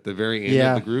and at the very end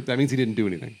Yeah. of the group, that means he didn't do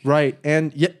anything. Right,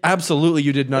 and yeah, absolutely,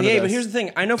 you did none of Yeah, this. but here's the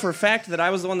thing. I know for a fact that I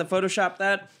was the one that photoshopped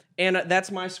that, and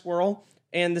that's my squirrel,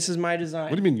 and this is my design.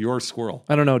 What do you mean your squirrel?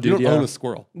 I don't know, You dude. don't Yeah. own a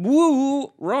squirrel.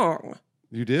 Woo, wrong.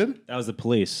 You did? That was the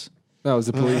police. That was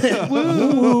the police.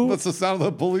 That's the sound of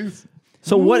the police.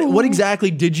 So what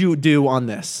exactly did you do on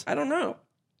this? I don't know.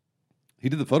 He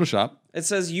did the Photoshop. It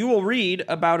says you will read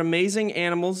about amazing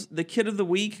animals, the Kid of the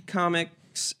Week,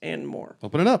 comics, and more.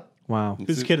 Open it up. Wow,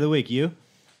 Who's the kid of the week? You?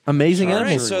 amazing All right,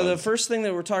 animals. so the first thing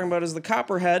that we're talking about is the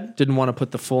copperhead. Didn't want to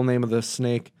put the full name of the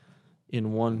snake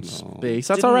in one space.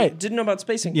 That's all right. Didn't know about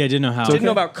spacing. Yeah, I didn't know how. Didn't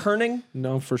know about kerning.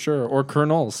 No, for sure. Or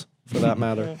kernels, for that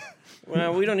matter.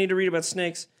 Well, we don't need to read about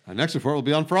snakes. Our next report will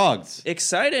be on frogs.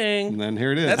 Exciting. And then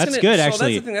here it is. That's gonna- good, so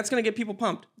actually. That's the thing. That's going to get people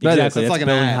pumped. That is. Exactly. That's That's like an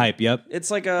building ad. hype. Yep.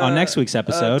 It's like a On next week's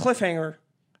episode. cliffhanger.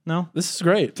 No. This is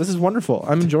great. This is wonderful.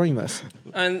 I'm enjoying this.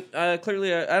 And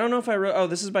clearly, I don't know if I wrote. Oh,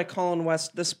 this is by Colin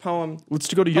West. This poem.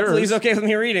 Let's go to Hopefully yours. he's okay with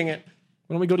me reading it.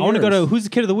 Why don't we go to I want to yours? go to who's the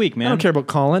kid of the week, man. I don't care about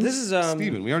Colin. This is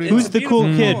Steven, we already it's know. Who's a the cool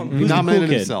beautiful kid? poem. He Who's the cool nominated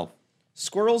kid? himself.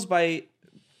 Squirrels by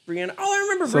Brianna. Oh, I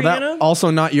remember so Brianna. that also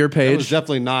not your It was page.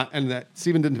 definitely not, and that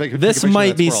Steven didn't take a This take a picture might of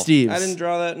that be squirrel. Steve's. I didn't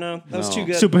draw that. No, that was No. too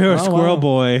good. Superhero squirrel wow.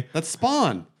 boy. That's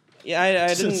Spawn. Yeah,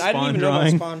 I didn't Spawn even know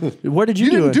drawing. about Spawn. Where did you,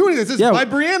 You do didn't it? do anything. It says by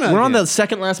Brianna We're on again. the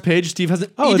second last page. Steve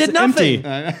hasn't. Oh, he it's did nothing.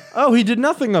 empty. Oh, he did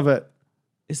nothing of it.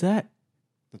 Is that?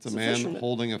 That's a man fisherman.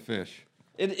 holding a fish.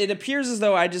 It appears as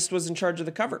though I just was in charge of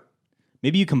the cover.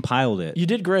 Maybe you compiled it. You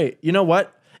did great. You know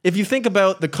what? If you think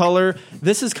about the color,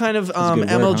 this is kind of a good word,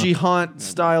 MLG Haunt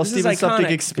style, This is Steven Suptic iconic.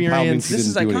 Compiled experience. means he This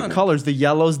is didn't do iconic. anything. Colors, the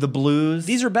yellows, the blues.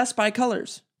 These are Best Buy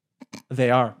colors. they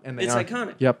are. And they It's are.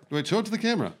 iconic. Yep. Wait, show it to the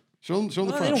camera. Show them the Well,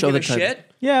 they front. don't Show give the a type.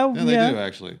 shit. Yeah, Yeah, they do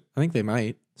actually. I think they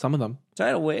might. Some of them.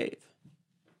 Tidal Wave.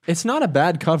 It's not a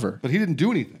bad cover. But he didn't do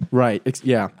anything. Right.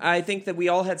 Yeah. I think that we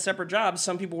all had separate jobs.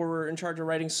 Some people were in charge of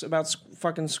writing about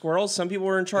fucking squirrels. Some people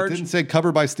were in It charge. didn't say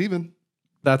cover by Steven.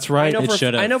 That's I right. know, It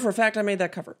should've. I know for a fact I made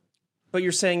that cover. But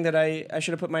you're saying that I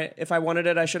should have put if I wanted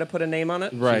it, I should have put a name on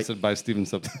it? She Right. said by Steven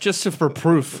something. Just for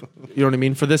proof. You know what I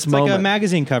mean? For this It's like moment. a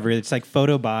magazine cover. It's like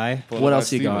photo by. What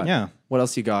else you Steven. got? Yeah. What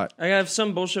else you got? I have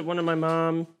some bullshit one of my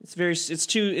mom. It's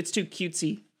too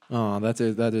cutesy. Oh, that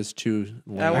is too.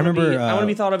 I remember, want to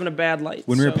be thought of in a bad light.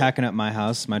 When we were so- packing up my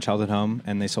house, my childhood home,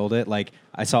 and they sold it, like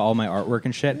I saw all my artwork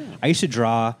and shit. I used to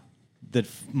draw the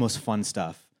most fun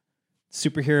stuff.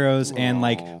 Superheroes and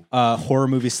like horror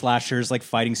movie slashers, like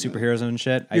fighting superheroes and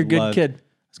shit. You're a good kid. I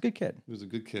was a good kid. He was a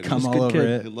good kid. Come a all good over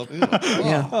kid. He it. loved, ew.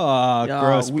 Yeah. Oh,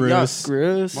 gross, Bruce.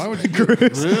 Bruce. Why would you do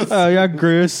Bruce? Oh, yeah,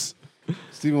 Bruce.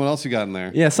 Steven, what else you got in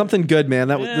there? Yeah, something good, man.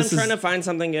 That Yeah, this I'm is. trying to find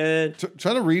something good.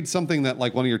 Try to read something that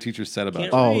like one of your teachers said about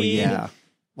Can't you. Oh read. yeah.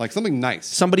 Like something nice.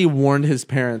 Somebody warned his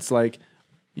parents like,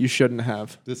 you shouldn't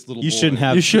have. This little You boy. shouldn't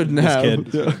have. You shouldn't this have. Kid.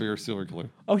 This for your silver color.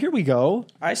 Oh, here we go.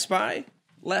 I spy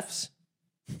lefts,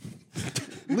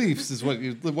 Leafs is what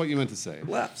you meant to say.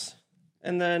 lefts,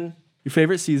 and then Your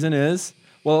favorite season is?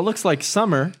 Well, it looks like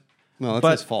summer, No, that's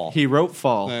but his fall. he wrote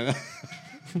fall.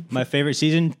 My favorite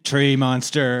season, Tree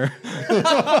Monster.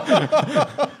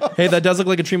 Hey, that does look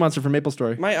like a tree monster from Maple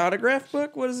Story. my autograph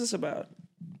book. What is this about?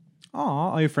 Aw,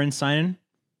 all your friends signing.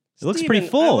 It looks Steven, pretty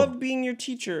full. I love being your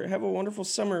teacher. Have a wonderful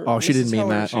summer. Oh, she Mrs. didn't mean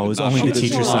Heller. that. Oh, it was No, only she the didn't.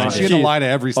 teacher Oh, signed She had it. to lie to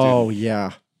every student. Oh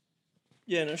yeah.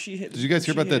 Yeah, no, she hit. Did you guys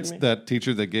hear she about hated me. that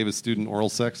teacher that gave a student oral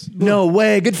sex? No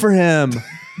way. Good for him.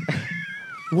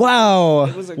 Wow.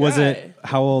 It was a Was guy. it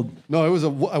how old? No, it was a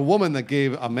woman that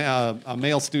gave a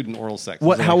male student oral sex.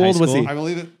 What? it How high old was school? he? I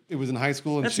believe it was in high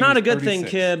school. And That's she not was a good thing,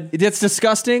 36. kid. It's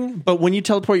disgusting, but when you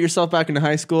teleport yourself back into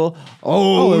high school,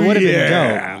 Oh, it would have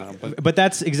Yeah, been but- dope. But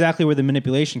that's exactly where the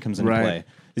manipulation comes into Right. play.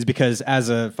 Is because as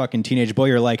a fucking teenage boy,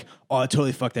 you're like, oh, I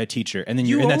totally fucked that teacher. And then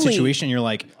you're You in that only- situation, you're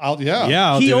like, Yeah.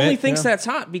 yeah, I'll He do only it. thinks that's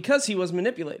hot because he was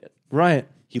manipulated. right?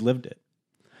 He lived it.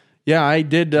 Yeah, I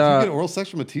did. You get oral sex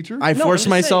from a teacher? I No, forced I'm just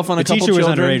myself saying. on a The couple teacher was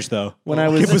children underage, though. when I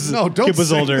was. Kid was, no, don't Kid was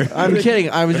say older. that. I'm kidding.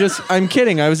 I'm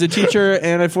kidding. I was a teacher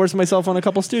and I forced myself on a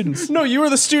couple students. No, you were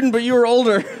the student, but you were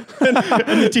older. And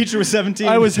the teacher was 17.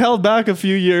 I was held back a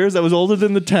few years. I was older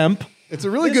than the temp. It's a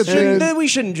really good thing. Then we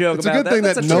shouldn't joke It's a about good thing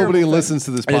That's that a terrible nobody thing. listens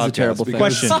to this It is podcast. a terrible thing.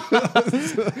 because-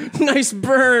 Question. Nice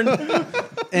burn.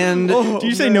 And Do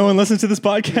you say no one listens to this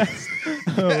podcast?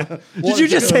 did you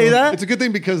just say that? It's a good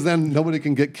thing because then nobody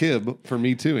can get Kib for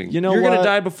me tooing. You know You're what? gonna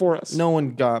die before us. No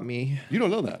one got me. You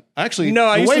don't know that. Actually, No,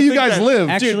 I the used way to you think guys that. live,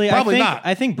 Actually, probably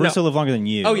I think Bruce No. will live longer than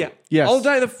you. Oh yeah. Yes. I'll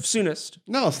die the soonest.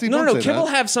 No, Steve, No, don't no, say Kid that. will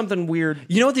have something weird.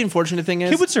 You know what the unfortunate thing is?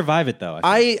 He would survive it, though.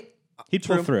 I think. He'd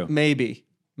pull through. Maybe.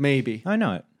 I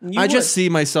know it. You I would. just see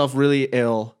myself really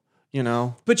ill. You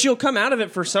know, But you'll come out of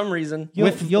it for some reason.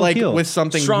 You'll heal. with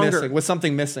something Stronger. missing. With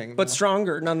something missing. But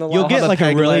stronger nonetheless. You'll get the like a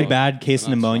peg really leg. bad case of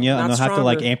pneumonia, and Not they'll have to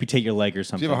like stronger. amputate your leg or If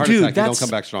something. you have a heart Dude, attack, you don't that's- come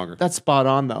back stronger. that's spot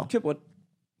on though. Kid would.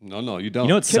 No, you don't. You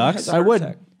know what Kid sucks? has a I heart would.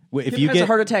 attack. If Kid you has a get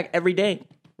heart attack every day.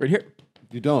 Right here.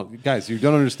 You don't. Guys, you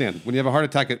don't understand. When you have a heart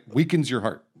attack, it weakens your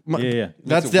heart. yeah.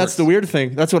 That's it worse. the weird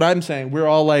thing. That's what I'm saying. We're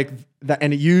all like that,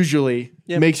 and it usually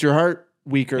makes your heart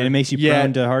weaker, And it makes you Yet,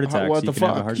 prone to heart attacks. What You the can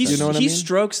have a fuck? heart He, attack. You know what I he mean?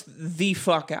 strokes the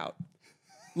fuck out.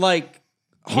 Like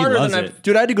harder loves than it. I've.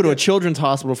 Dude, I had to go to a children's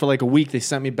hospital for like a week. They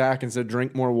sent me back and said,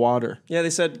 drink more water. Yeah,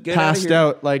 they said get Passed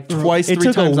out. out like twice, It 3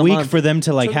 took times a week month. for them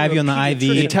to like Took have a you on the pediatrician. IV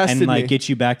They tested and like me. get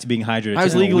you back to being hydrated. I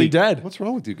was It took a legally week. dead. What's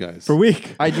wrong with you guys? For a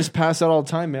week. I just pass out all the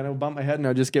time, man. I would bump my head and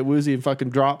I'd just get woozy and fucking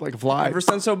drop like a fly. Ever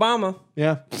since Obama.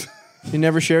 Yeah. He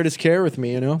never shared his care with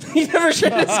me, you know? He never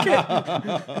shared his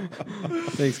kid.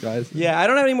 Thanks, guys. Yeah, I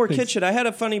don't have any more kid shit. I had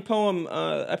a funny poem.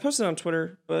 I posted it on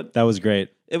Twitter, but That was great.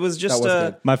 it was just. That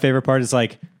was good. My favorite part is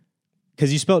like,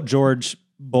 because you spelled George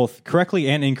both correctly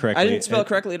and incorrectly. I didn't spell it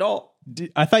correctly at all.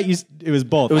 I thought it was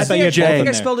both. was I thought I you think had I both I in think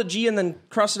I there. spelled a G and then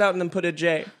crossed it out and then put a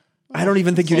J. I don't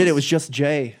even think you did. It was just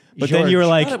Jay. But then you were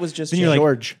like, thought it was just then you're like,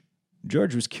 George.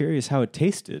 George was curious how it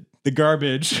tasted. The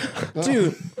garbage.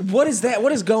 Dude, what is that?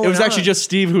 What is going on? It was actually just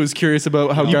Steve who was curious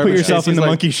about how You garbage put yourself tastes. in He's the like,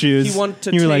 monkey shoes. he wanted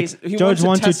to you were taste- like, he George,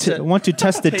 wanted to test it. want to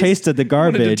test the taste of the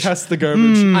wanted to garbage. test the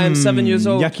garbage. I am 7 years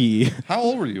old. Yucky. How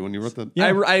old were you when you wrote that?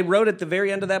 I wrote at the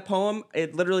very end of that poem,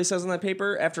 it literally says on that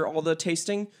paper, after all the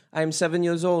tasting, I am 7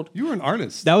 years old. You were an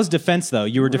artist. That was defense, though.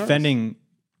 You were defending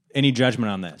any judgment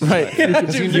on this. Right. You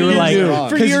were like,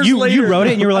 For because years you later, wrote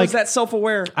it and you were I like, was that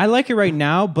self-aware. I like it right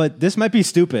now, but this might be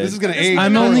stupid. This is going to age.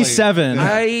 I'm only poorly. 7.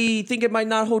 I think it might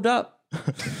not hold up.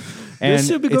 And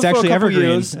This would be good it's for a actually couple evergreen.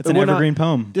 years. It's an We're not- evergreen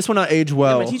poem. This will not age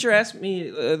well. My teacher asked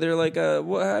me, they're like,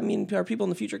 I mean, are people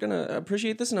in the future going to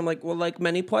appreciate this? And I'm like, well, like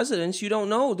many presidents, you don't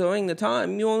know during the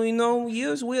time. You only know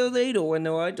years later when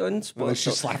I done Well, spoke. they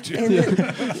just slapped you.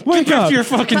 Wake up. your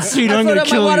fucking seat. I I'm thought going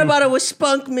to my kill water you. bottle was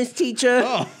spunk, Miss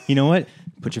Teacher. You know what?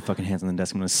 Put your fucking hands on the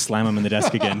desk. I'm going to slam them in the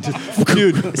desk again.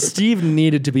 Dude, Steve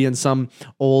needed to be in some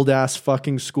old ass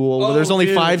fucking school where there's only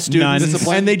dude. 5 students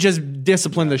None. and they just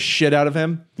discipline the shit out of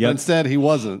him. But instead, he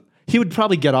wasn't. He would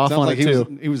probably get off Sounds on like it he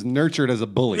too. was nurtured as a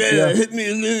bully. Hit me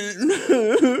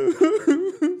again.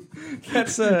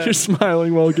 That's You're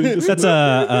smiling while getting That's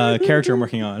a character I'm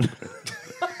working on.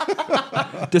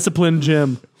 disciplined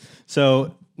Jim.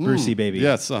 So, Brucey, baby.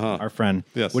 Yes, uh-huh. Our friend.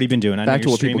 Yes. What have you been doing? I know Back to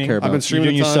you're what people streaming. care about. I've been You're streaming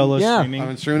doing a your ton. solo Yeah. streaming. I've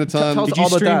been streaming a ton. Tell us Did you all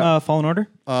about stream that. Fallen Order?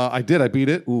 I did. I beat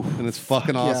it, and it's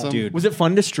fucking awesome, Dude. Was it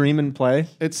fun to stream and play?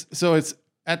 It's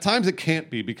at times it can't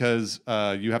be because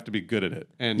you have to be good at it,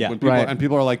 and Yeah. when people Right. and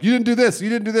people are like, you didn't do this, you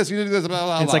didn't do this, you didn't do this. Blah,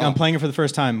 blah, It's blah, like blah. I'm playing it for the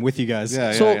first time with you guys.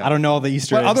 Yeah, So, yeah. I don't know all the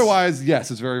Easter But eggs. otherwise,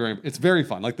 yes, it's it's very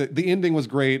fun. Like the ending was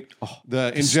great.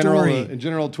 In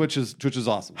general, Twitch is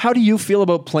awesome. How do you feel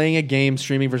about playing a game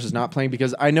streaming versus not playing?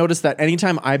 Because I noticed that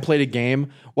anytime I played a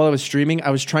game while I was streaming, I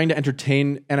was trying to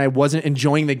entertain and I wasn't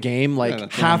enjoying the game like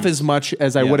that's half as much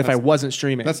as I would if I wasn't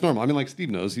streaming. That's normal. I mean, like Steve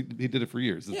knows, he did it for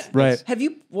years. It's- right. Have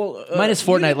you? Well, Mine is you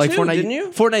Fortnite. did Like too, Fortnite, didn't you?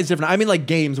 Fortnite's different. I mean, like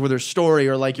games where there's story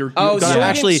or like you're Oh, gonna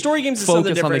actually story games is something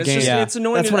focus on the different. game. It's, just, Yeah. it's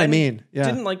annoying. That's what I mean. Yeah.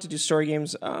 Didn't like to do story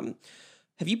games.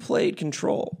 Have you played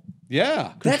Control?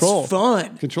 Yeah, Control. That's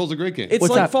fun. Control's a great game. It's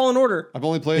What's like that? Fallen Order. I've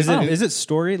only played. Is it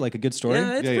story? Like a good story?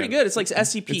 Yeah, it's Yeah, pretty yeah. good. It's like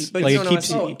SCP, but Like you it don't know keeps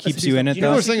SCP. keeps you in it. You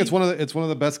People know are saying it's one of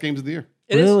the best games of the year.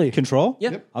 It is. Really? Control?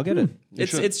 Yeah. I'll get it.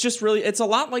 It's just really it's a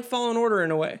lot like Fallen Order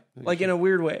in a way, like in a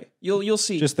weird way. You'll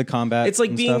see. Just the combat. It's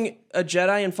like and being stuff. a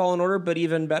Jedi in Fallen Order, but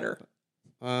even better.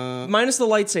 Minus the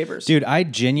lightsabers. Dude, I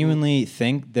genuinely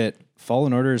think that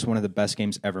Fallen Order is one of the best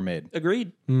games ever made.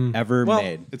 Agreed. Ever Well,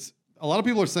 made. It's a lot of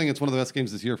people are saying it's one of the best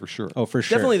games this year for sure. Oh, for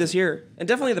sure. Definitely this year, and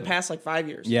definitely the past like 5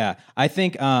 years. Yeah. I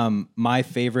think my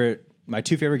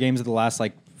two favorite games of the last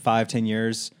like 5-10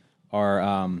 years are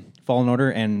Fallen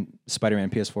Order and Spider-Man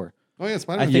PS4. Oh yeah, I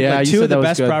Spider-Man. think Yeah, like you two said of the that was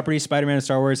best good. properties, Spider-Man and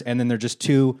Star Wars, and then they're just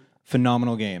two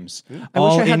phenomenal games. I wish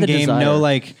All I had the in-game, desire. no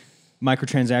like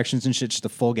microtransactions and shit, just the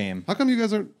full game. How come you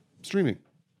guys aren't streaming?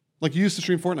 Like you used to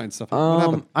stream Fortnite and stuff. What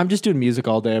happened? I'm just doing music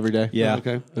all day, every day. Yeah.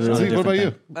 Okay. It's a Zeke, what about different you?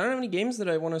 thing. I don't have any games that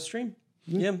I want to stream.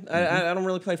 Yeah, I don't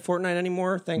really play Fortnite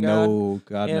anymore. Thank God. No,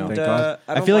 God, no. And, Thank God.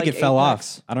 I I don't feel like like it fell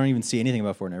Apex. off. I don't even see anything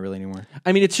about Fortnite really anymore.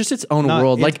 I mean, it's just its own Not-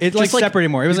 world. it- Like it's like just separate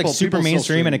anymore. It was like people super still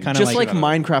mainstream, and it stream. kind of just like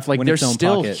Minecraft, like went there's its own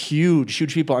still pocket.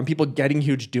 huge people and people getting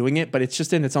huge doing it, but it's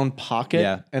just in its own pocket.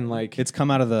 Yeah. And like It's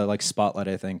come out of the like spotlight,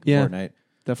 I think. Yeah, Fortnite definitely a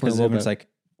because little everyone's bit. like,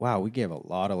 wow, we gave a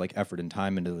lot of like effort and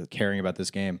time into caring about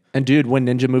this game. And dude, when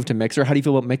Ninja moved to Mixer, how do you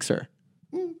feel about Mixer?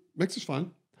 Mixer's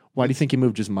fun. Why do you think he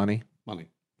moved? Just money? Money.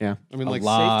 Yeah. I mean, A like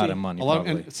lot safety. of money. a lot of,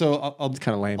 probably. and so It's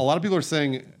kind of lame. a lot of people are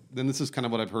saying, then this is kind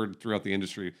of what I've heard throughout the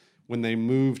industry. When they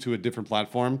move to a different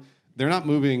platform, they're not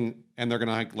moving and they're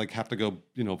gonna like have to go,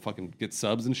 fucking get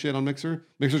subs and shit on Mixer.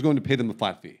 Mixer's going to pay them a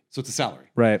flat fee, so it's a salary.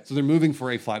 Right. So they're moving for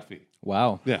a flat fee.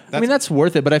 Wow. Yeah. I mean, that's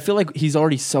worth it, but I feel like he's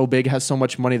already so big, has so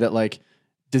much money that like,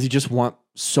 does he just want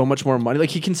so much more money?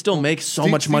 Like he can still make so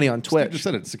much money on Steve Twitch. just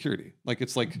said it. Security. Like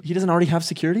it's like. He doesn't already have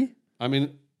security? I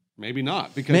mean, maybe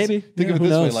not because Maybe. think Yeah, of it who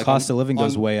this way: knows? like Cost on- of living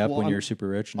goes on- way up well, when on- you're super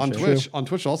rich. And on shit. Twitch. On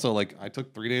Twitch, also, like I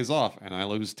took 3 days off and I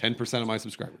lose 10% of my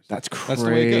subscribers. That's the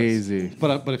way it goes. crazy.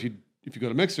 But if you go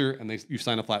to Mixer and you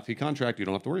sign a flat fee contract, you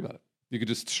don't have to worry about it. You could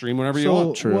just stream whenever you So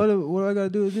want. True. what do I got to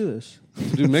do this?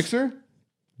 To do Mixer,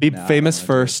 Be famous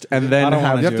first, and then don't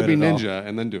have wanna You have to do be it at all. ninja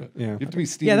and then do it. Yeah. You have to be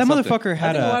Steven Yeah, that something. motherfucker I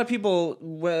had think a lot of people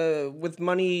with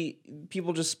money,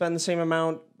 people just spend the same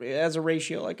amount as a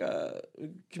ratio, like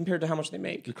compared to how much they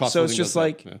make. cost So of it's living just goes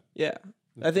like, up, yeah.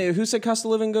 I think who said cost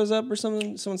of living goes up or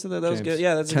something? Someone said that. That was James. good.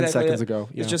 Yeah, that's 10 exactly seconds it. ago,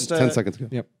 yeah. It's just 10 seconds ago.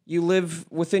 Yep. you live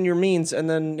within your means, and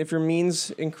then if your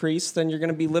means increase, then you're going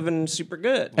to be living super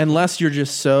good. Unless you're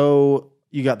just so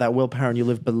you got that willpower and you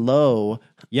live below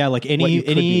Yeah, like What any you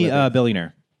could be living.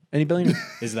 billionaire any billionaire.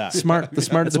 is that. Smart, the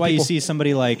smartest. That's why you see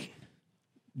somebody like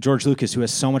George Lucas who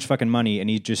has so much fucking money and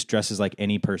he just dresses like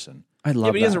any person. I Yeah, love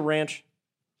but he has a that. ranch.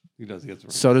 He does. He gets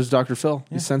it. So does Dr. Phil.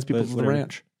 He sends people but to the whatever.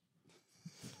 ranch.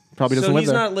 Probably doesn't So live he's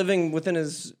there. not living within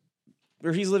his,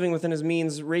 or he's living within his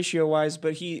means ratio wise.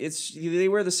 But they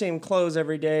wear the same clothes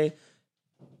every day.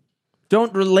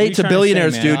 Don't relate to trying to say,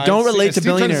 billionaires, man? dude. Don't relate Is to Steve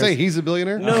trying billionaires. to say he's a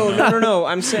billionaire? No.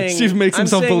 I'm saying Steve makes I'm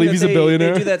himself saying believe that he's a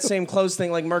billionaire. They do that same clothes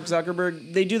thing, like Mark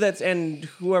Zuckerberg. They do that, and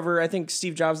whoever I think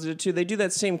Steve Jobs did it too. They do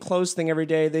that same clothes thing every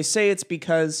day. They say it's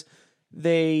because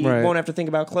they Right. won't have to think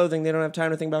about clothing. They don't have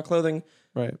time to think about clothing.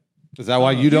 Right. Is that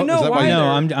why you don't? know is that why why you they're-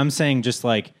 No, I'm saying just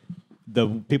like the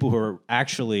people who are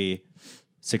actually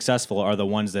successful are the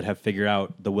ones that have figured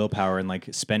out the willpower and like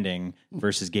spending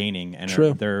versus gaining. And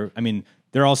True.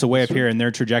 they're also way up here, and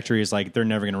their trajectory is like they're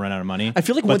never going to run out of money. I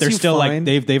feel like but once they're you still find-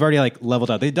 like they've already like leveled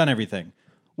out. They've done everything.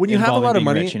 When you have a involving lot of being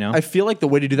money, rich, you know? I feel like the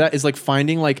way to do that is like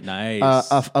finding like Nice.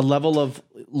 a level of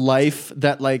life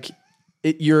that like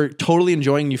you're totally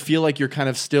enjoying. You feel like you're kind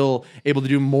of still able to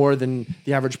do more than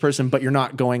the average person, but you're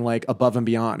not going like above and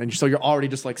beyond. And so you're already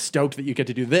just like stoked that you get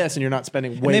to do this, and you're not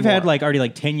spending way And they've more. had like already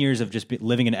like 10 years of just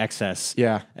living in excess.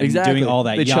 Yeah, and exactly. doing all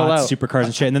that They chill yachts, out. supercars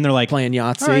and shit. And then they're like playing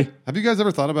Yahtzee. All right. Have you guys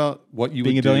ever thought about what you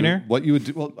Being would a do? billionaire? What you would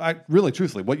do? Well, really,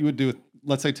 truthfully, what you would do with,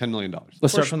 let's say, $10 million.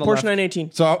 Let's start from the Porsche left.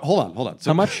 918. So hold on.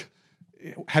 So How much?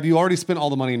 have you already spent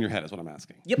all the money in your head? Is what I'm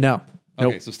asking. Yep. No. Okay,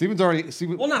 Nope. so Steven's already.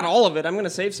 Steven, Well, not all of it. I'm going to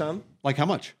save some. like how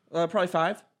much? Probably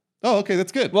 5. Oh, okay,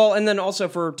 that's good. Well, and then also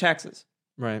for taxes.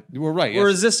 Right. you were right. Or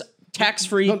Yes. is this tax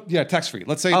free? No, yeah, tax free.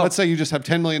 Let's say you just have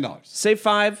 $10 million. Save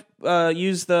 5.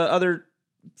 Use the other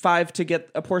 5 to get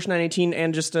a Porsche 918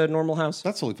 and just a normal house.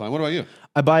 That's totally fine. What about you?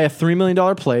 I buy a $3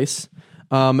 million place,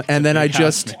 and then I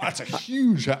just That's a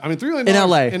huge. I mean, $3 million In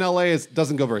LA. In LA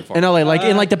doesn't go very far. in LA, like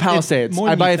in like the Palisades. more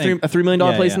I than buy you a think. $3 million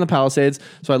Yeah, place yeah. in the Palisades,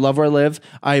 so I love where I live.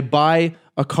 I buy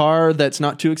a car that's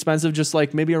not too expensive, just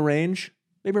like maybe a Range.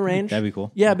 Maybe a Range. That'd be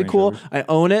cool. Yeah, it'd be Range cool. Rovers. I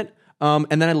own it.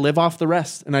 And then I live off the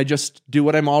rest, and I just do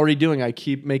what I'm already doing. I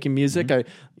keep making music.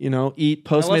 Mm-hmm. Eat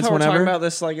I love Postmates how we're talking whenever. about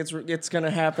this like it's going to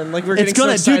happen. Like we're It's getting so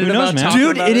gonna, excited dude. who knows, about man? talking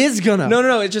Dude, about it is gonna.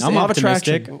 No. It's just I'm Law of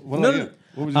attraction. optimistic. What about you?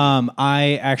 What would you do?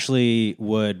 I actually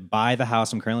would buy the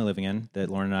house I'm currently living in that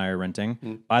Lauren and I are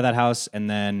renting. Buy that house and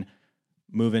then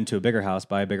move into a bigger house.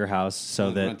 Buy a bigger house so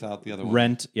And that rent out the other one.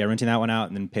 renting that one out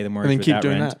and then pay the mortgage then with keep that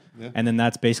doing rent. that. Yeah. And then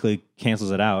that's basically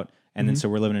cancels it out. And then so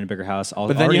we're living in a bigger house. I'll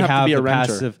But then already you have to be a the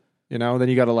renter. passive. Then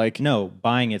you got to like. No,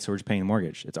 buying it so we're just paying the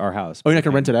mortgage. It's our house. Oh, you're not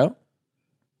gonna rent it out?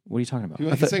 What are you talking about?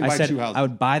 He's saying I buy said 2 houses. I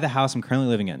would buy the house I'm currently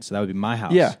living in. So that would be my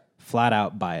house. Yeah. Flat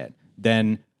out buy it.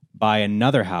 Then buy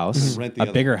another house, Rent the a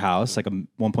other bigger house, like a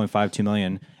 1.5, 2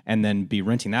 million, and then be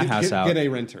renting that house out. Get a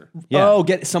renter. Yeah. Oh,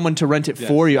 get someone to rent it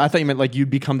for you. I thought you meant like you'd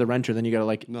become the renter. Then you got to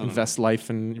like invest life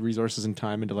and resources and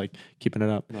time into like keeping it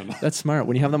up. That's smart.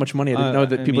 When you have that much money, I didn't know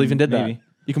that I people mean, even did maybe. that.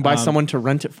 You can buy someone to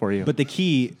rent it for you. But the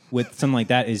key with something like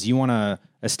that is you want to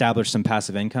establish some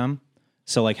passive income.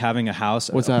 So like having a house,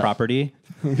 a that? property.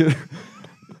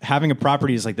 Having a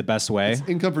property is like the best way.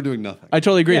 Income for doing nothing. I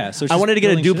totally agree. Yeah, so it's I just wanted to get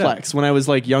a building shit up. duplex when I was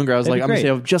like younger. I was That'd like, be I'm gonna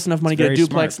great. save just enough money to get a Very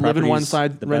duplex, smart. live in one Property's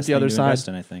side, the rent best the thing other to side. invest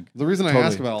in, I think. The reason I Totally,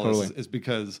 ask about all totally. this is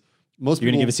because most You're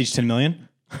people. gonna give us each 10 million?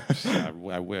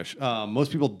 I wish.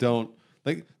 Most people don't.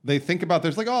 They think about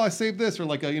there's like, oh, I saved this, or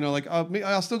like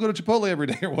I'll still go to Chipotle every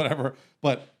day or whatever.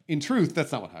 But in truth,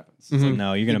 that's not what happens. It's like,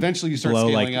 No, you're gonna eventually you start blow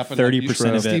scaling like up, and 30% like,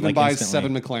 of it. Steven Like buys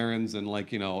instantly. 7 McLarens and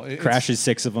it's- Crashes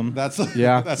 6 of them. That's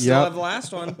Yeah, That's yeah. I'll have the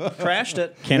last one. Crashed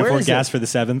it. Can't Where afford is gas it? for the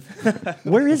 7th.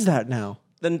 Where is that now?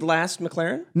 The last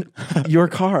McLaren. Your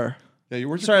car. Yeah,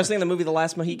 where's Sorry, I was thinking the movie The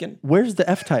Last Mohican. Where's the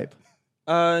F type?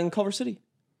 In Culver City.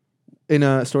 In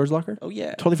a storage locker? Oh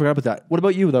yeah. Totally forgot about that. What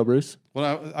about you though, Bruce?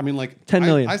 Well, I mean, like 10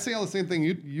 million. I say all the same thing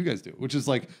you guys do, which is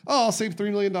like, oh, I'll save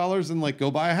 $3 million and like go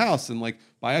buy a house and like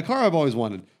buy a car I've always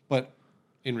wanted. But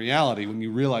in reality, when you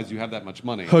realize you have that much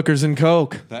money, Hookers and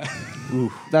Coke. that,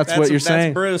 That's what you're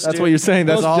saying. Bruce, That's dude. what you're saying.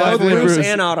 That's Both- all both definitely Bruce Bruce.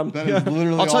 and Autumn. that is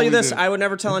literally. I'll tell all you we this: do. I would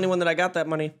never tell anyone that I got that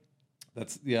money.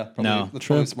 That's probably, No. that's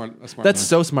probably a smart. That's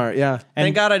so smart. Yeah.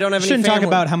 Thank God I don't have You any shouldn't talk family.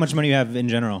 about how much money you have in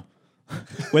general.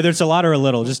 Whether it's a lot or a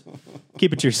little, just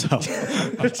Keep it to yourself.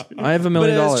 I have $1 But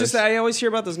million. it's just that I always hear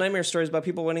about those nightmare stories about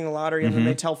people winning the lottery and then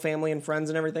they tell family and friends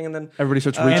and everything, and then Everybody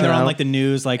starts reaching And they're on out. like the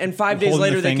news, like, and 5 days holding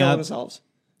later the they thing kill up. themselves.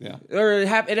 Yeah. Or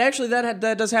it actually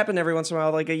that does happen every once in a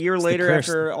while. Like a year later curse.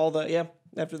 after all the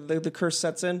after the curse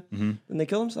sets in, and they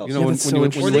kill themselves. You know, when, that's when so you,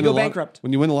 interesting. when Or you they win go the bankrupt.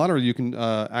 When you win the lottery, you can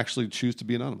actually choose to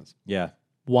be anonymous. Yeah.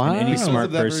 Wow. And any smart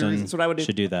of that very person reason. That's what I would do.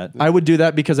 should do that. I would do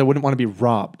that because I wouldn't want to be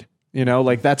robbed. You know,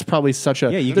 like that's probably such a.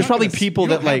 Yeah, you there's can- probably people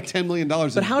that like $10 million.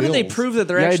 But how do they prove that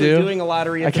they're Yeah, I actually do. doing a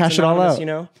lottery? If I it's cash it all anonymous, out. You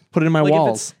know, Put it in my like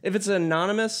walls. if it's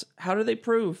anonymous, how do they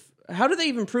prove? How do they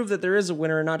even prove that there is a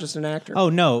winner and not just an actor? Oh,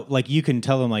 no. Like, you can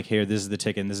tell them, like, here, this is the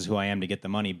ticket and this is who I am to get the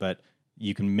money, but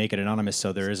you can make it anonymous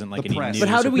so there isn't, like, The any press. news. But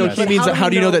how do or we- No, press. he But means how that do how we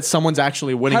do you know know- that someone's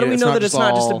actually winning how do it? we It's know that it's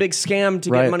not just a all- big scam to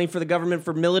Right. get money for the government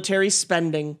for military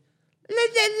spending?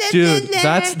 Dude,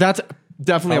 that's definitely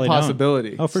Probably a don't.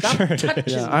 possibility. Oh, for Stop sure. touching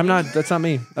Yeah, me. I'm not. That's not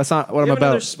me. That's not what We I'm have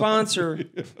another about. sponsor.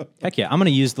 Heck yeah. I'm going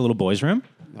to use the little boys' room.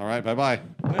 All right, bye-bye.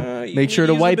 Make sure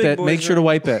to wipe it. Make sure to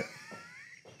wipe it.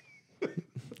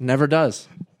 Never does.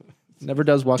 Never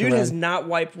does walk Dude around. has not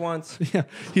wiped once. Yeah,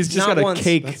 he's just Not got a once.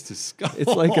 cake. That's disgusting.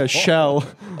 It's like a shell.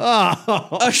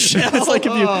 A shell. It's like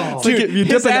if you, it's like if you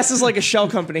His dip an, ass is like a shell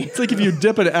company. it's like if you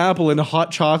dip an apple in hot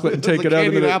chocolate and take It's it a out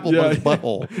of candied it. apple by his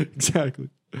butthole. Exactly.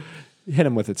 Hit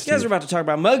him with it, You guys are Steve. about to talk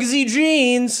about Muggsy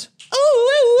jeans. Ooh,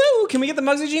 ooh, ooh. Can we get the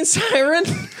Muggsy jeans siren?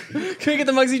 Can we get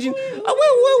the Muggsy jeans? Oh,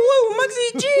 woo, woo, woo.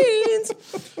 Muggsy jeans.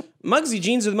 Muggsy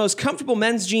jeans are the most comfortable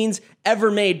men's jeans ever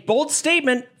made. Bold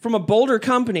statement from a bolder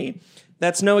company.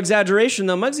 That's no exaggeration,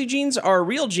 though. Muggsy jeans are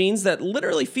real jeans that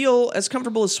literally feel as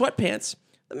comfortable as sweatpants.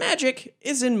 The magic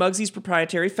is in Muggsy's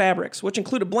proprietary fabrics, which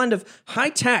include a blend of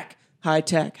high-tech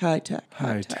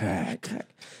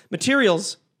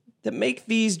materials that make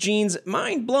these jeans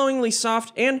mind-blowingly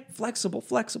soft and flexible. Is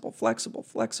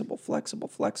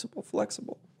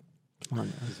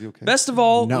he okay? Best of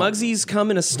all, No. Muggsy's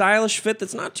come in a stylish fit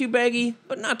that's not too baggy,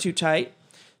 but not too tight.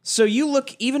 So you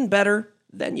look even better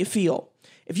than you feel.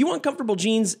 If you want comfortable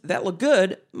jeans that look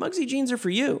good, Muggsy jeans are for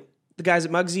you. The guys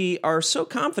at Muggsy are so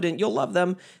confident you'll love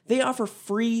them, they offer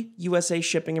free USA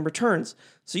shipping and returns.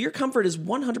 So your comfort is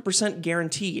 100%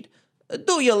 guaranteed.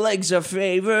 Do your legs a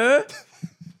favor.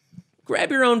 Grab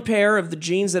your own pair of the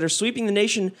jeans that are sweeping the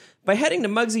nation by heading to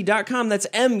Muggsy.com. That's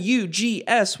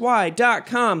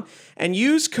MUGSY.com. And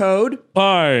use code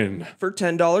Fine. for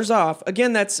 $10 off.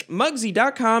 Again, that's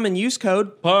Muggsy.com and use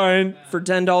code Fine. for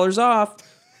 $10 off.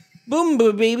 Boom,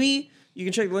 boom, baby. You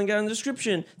can check the link out in the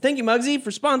description. Thank you, Muggsy,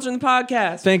 for sponsoring the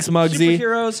podcast. Thanks, Muggsy.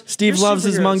 Superheroes. Steve You're loves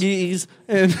his superheroes. monkeys,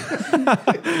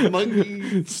 and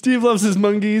Monkey. Steve loves his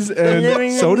monkeys,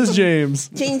 and so does James.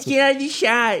 James, get out of the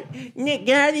shot. Nick,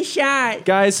 get out of the shot.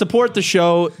 Guys, support the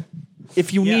show.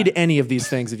 If you Yeah. need any of these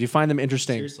things, if you find them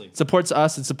interesting, Seriously. it supports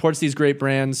us. It supports these great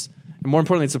brands, and more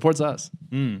importantly, it supports us,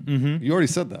 You already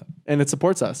said that. and it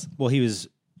supports us. Well, he was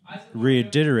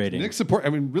reiterating. Nick support. I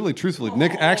mean, really, truthfully,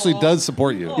 Nick actually does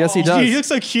support you. Yes, he Dude, he does. looks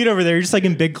so cute over there. You're just like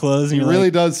in big clothes. And He you're really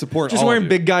like, does support. Just all wearing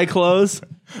of you. big guy clothes.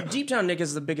 Deep down, Nick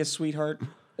is the biggest sweetheart.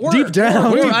 Or, Deep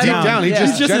down. Deep I- down, he yeah.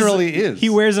 just It's just generally is. he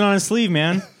wears it on his sleeve,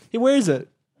 man. He wears it.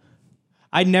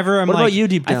 I never. I'm What like, about you,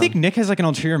 deep I down? think Nick has like an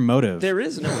ulterior motive. There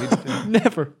is no.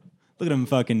 Never. Look at him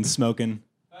fucking smoking.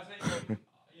 All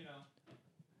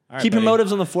right, Keep your buddy.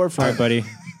 motives on the All forefront. right, buddy.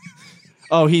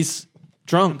 Oh, he's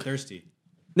drunk. Thirsty.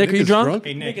 Nick, are you is drunk?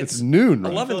 Hey, Nick. It's noon.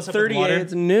 Right? 11:38.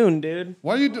 It's noon, dude.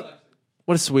 Why are you? Do-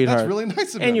 What a sweetheart. That's really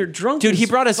nice of him. And you're drunk, Dude, he as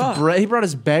brought us fuck. he brought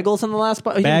us bagels on the last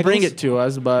spot. He didn't bring Bagels? it to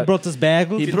us, but Brought this bag.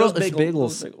 he Dude, brought those us bagels.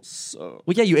 Those bagels so.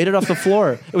 Well, yeah, you ate it off the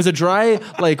floor. It was a dry,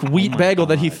 like wheat bagel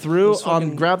that he threw Those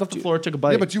fucking- grabbed off the floor, took a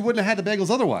bite. Yeah, but you wouldn't have had the bagels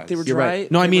otherwise. They were You're dry.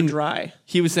 right. No, I They were mean dry.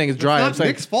 He was saying it's dry. not I'm saying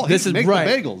Nick's fault. this He is make the right.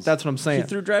 bagels. That's what I'm saying. He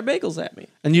threw dry bagels at me.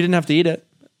 And you didn't have to eat it.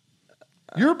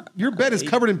 Your bed is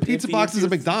covered in pizza if boxes you-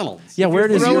 at McDonald's. Yeah, where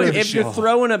does throwing yours? it- If you're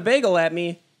throwing a bagel at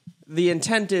me, the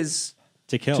intent is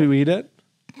to kill. To eat it?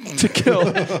 To kill.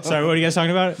 Sorry, what are you guys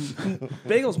talking about?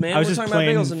 bagels, man. I was We're just talking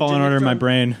playing about bagels and Fallen Jimmy Order in my John.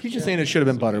 brain. He's just saying it should have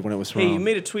been buttered when it was Hey, you wrong.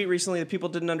 made a tweet recently that people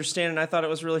didn't understand, and I thought it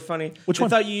was really funny. Which I one?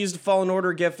 thought you used a Fallen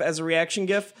Order gif as a reaction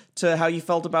gif to how you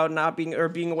felt about not being or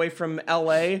being away from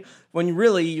LA. When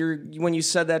really, when you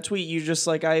said that tweet, you just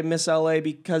like, I miss LA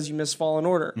because you miss Fallen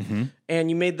Order,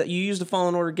 and you used a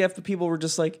Fallen Order gif, but people were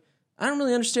just like, I don't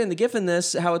really understand the gif in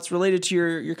this, how it's related to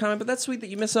your comment, but that's sweet that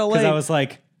you miss LA. Because I was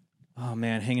like, oh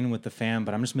man, hanging with the fam,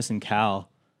 but I'm just missing Cal.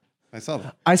 I saw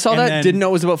that. I saw And that, then- didn't know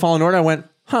it was about Fallen Order. I went,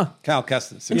 huh. Cal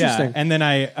Kestis. Interesting. Yeah, and then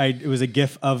it was a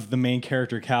gif of the main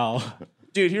character Cal.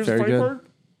 dude, here's Very the funny good. part.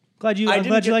 I'm didn't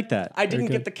glad you get- like that. I didn't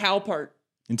good. get the cow part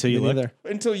Until you Me looked. neither.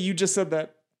 until you just said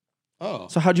that. Oh.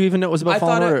 So how'd you even know it was about I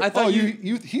Fallen thought Order? I thought Oh,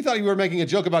 he thought you were making a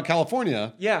joke about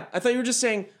California. Yeah, I thought you were just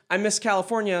saying, I miss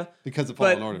California because of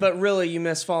Fallen Order. But really, you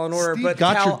miss Fallen Order. Steve but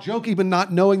got your joke even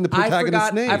not knowing the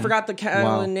protagonist's name. I forgot the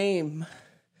Callan name.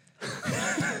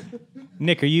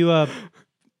 Nick, are you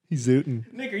He's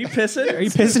zooting. Nick, are you pissing? are you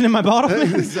pissing in my bottle?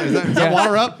 Is that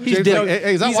water up? James, dead.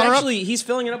 hey, is that water up? He's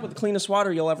filling it up with the cleanest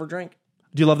water you'll ever drink.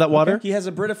 Do you love that water? He has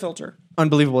a Brita filter.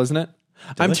 Unbelievable, isn't it?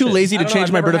 I'm too Delicious. lazy to I don't know, change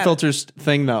I've my never Brita had it. filters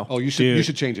thing though. Oh, you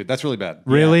should change it. That's really bad.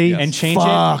 Really? Yes. And change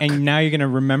Fuck. it, and now you're gonna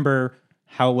remember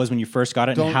how it was when you first got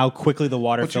it and how quickly the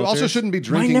water But you filters. also shouldn't be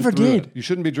drinking. never through did. It. You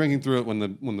shouldn't be drinking through it when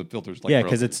the filter's like. Yeah, broken.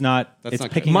 because it's not. That's it's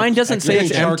not picking. good. Mine up- doesn't You're say getting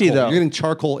it's empty charcoal. though. You're getting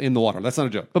charcoal in the water. That's not a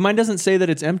joke. But mine doesn't say that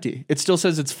it's empty. It still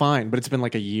says it's fine, but it's been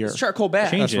like a year. It's charcoal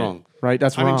bad. Change That's it. wrong. Right?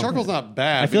 That's I wrong. mean, charcoal's not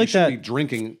bad. I feel but like you shouldn't that- be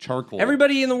drinking charcoal.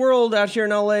 Everybody in the world out here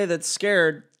in LA that's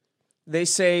scared, they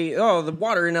say, "Oh, the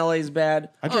water in LA is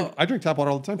bad." I drink tap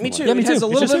water all the time. Me for too. life. Yeah, me It has too. a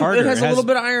It's little just bit. harder. It has It a has- little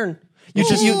bit of iron. You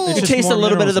just It's you just taste a more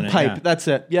little bit of minerals the in it, pipe. yeah. That's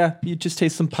it. Yeah, you just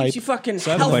taste some pipe. You fucking I have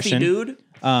a healthy, question. dude.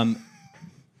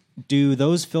 Do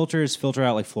those filters filter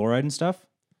out like fluoride and stuff?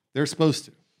 They're supposed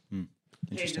to.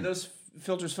 Hey, do those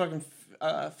filters fucking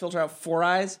filter out 4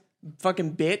 eyes?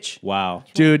 Fucking bitch. Wow.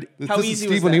 Dude, How This is easy Steve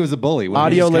was when that? he was a bully. When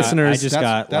Audio he just listeners, I just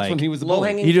got That's like, when he was a Low bully.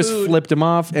 hanging. he just food. flipped him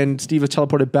off, and Steve was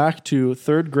teleported back to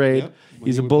third grade. Yep. When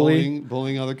He's he a was bully.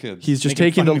 bullying other kids. He's just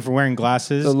making taking fun of me the for wearing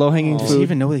glasses. low hanging Does he food.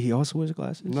 even know that he also wears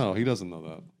glasses? no, he doesn't know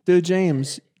that. Dude,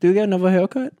 James, do you get another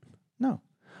haircut? No.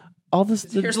 All this.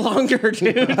 Here's longer,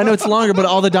 dude. I know it's longer, but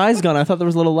all the dye's gone. I thought there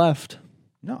was a little left.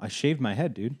 No, I shaved my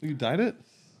head, dude. You dyed it?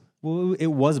 Well, it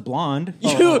was blonde.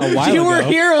 You, a while you were ago.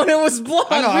 here when it was blonde.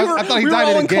 I know. I thought he we were dyed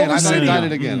all it in again. I Culver thought he City. dyed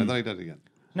it again. I thought he dyed it again.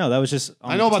 No, that was just.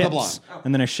 On I know about the tips, blonde.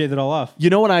 and then I shaved it all off.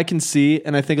 You know what I can see,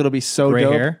 and I think it'll be so Gray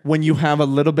dope hair? when you have a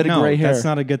little bit of No, gray hair. that's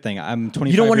not a good thing. I'm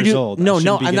 25 you don't want to years do. old. No, I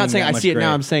shouldn't be I'm not getting saying that I much see it gray.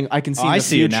 now. I'm saying I can see Oh, in I the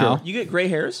see it future. now. You get gray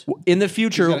hairs? In the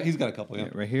future, He's got a couple. Yeah.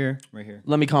 Right here, right here.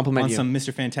 let me compliment On you. some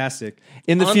Mr. Fantastic.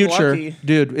 In the future, Unlucky.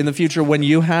 dude, in the future, when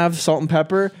you have salt and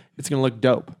pepper, it's gonna look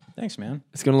dope. Thanks, man.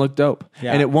 It's gonna look dope,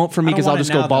 Yeah. and it won't for me I don't because I'll want it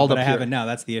just now, go bald though, up but I here. have it now.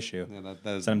 That's the issue. Yeah,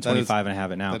 that is, So I'm that is- 25 and I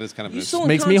have it now. That is kind of You an still in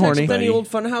Makes me contact horny. with any Buddy. old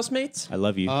Funhouse mates? I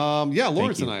love you. Yeah,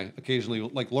 Lawrence you. and I occasionally,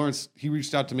 like Lawrence, he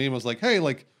reached out to me and was like, "Hey,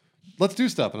 like, let's do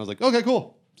stuff." And I was like, "Okay,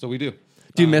 cool." So we do.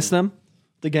 Do you miss them,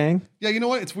 the gang? Yeah, you know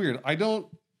what? It's weird. I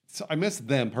miss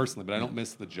them personally, but I don't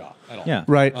miss the job at all. Yeah.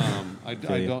 Right.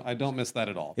 I don't miss that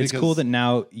at all. It's because- cool that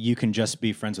now you can just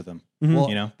be friends with them. well,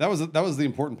 You know? that was the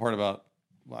important part about.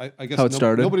 I guess How it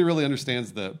started. Nobody really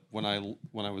understands that when I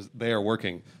was there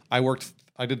working, I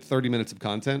did 30 minutes of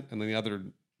content, and then the other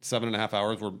 7.5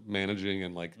 hours were managing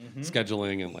and like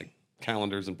scheduling and like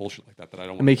calendars and bullshit like that. That I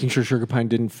don't. And making sure Sugar Pine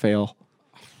didn't fail.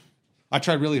 I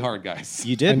tried really hard, guys.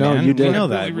 You did, I know, man. you did. We know Really,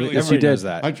 that. really Yes, Everybody you did. knows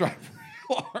that. I tried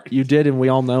really hard. You did, and we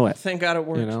all know it. Thank God it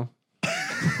worked. You know.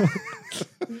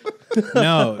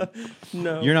 No,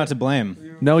 No. you're not to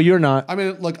blame. No, you're not. I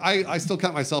mean, look, I still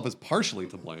count myself as partially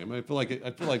to blame. I feel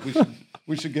like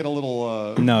we should get a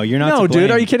little. No, you're not No, to blame.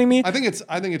 dude, are you kidding me? I think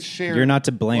it's shared. You're not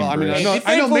to blame, Well, I mean, Bruce. I know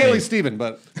Thankfully- mainly Steven,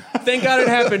 but Thank God it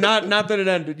happened. Not that it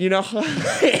ended. You know.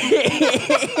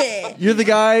 You're the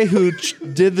guy who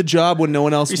did the job when no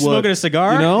one else You would. smoking a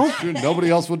cigar? You know? dude, nobody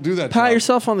else would do that. Pat job.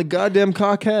 yourself on the goddamn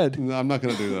cock head. No, I'm not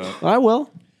going to do that. I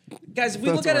will. Guys, if we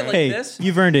That's look at it all like right. Hey, this,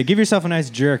 you've earned it. Give yourself a nice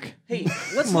jerk. hey,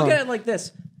 let's look at it like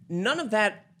this. None of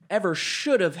that ever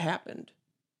should have happened.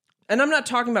 And I'm not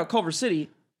talking about Culver City.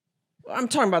 I'm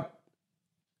talking about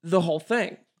the whole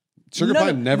thing. Sugar None Pine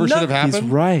of- never none- should have He's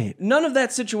happened. right. None of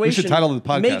that situation. We should title the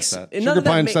podcast makes, that. none Sugar of that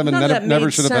Pine ma- 7 none of that never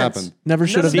made should have sense. happened. Never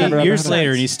should None have of that never made Years sense.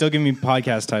 later, and he's still giving me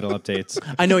podcast title updates.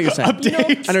 I know what you're saying. I know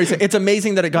what you're saying. It's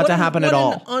amazing that it got to happen at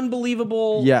all. An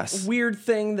unbelievable, Yes. weird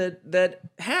thing that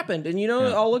happened. And you know,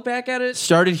 I'll look back at it,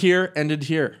 Started here, ended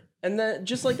here. and then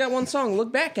just like that one song,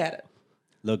 look back at it.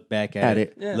 Look back At at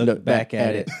it. it. Look back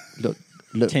at it. Look.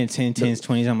 10, 10s,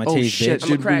 20s on my Oh taste, shit, bitch.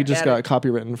 dude! crack We just at got it.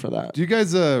 copywritten for that. Do you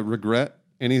guys regret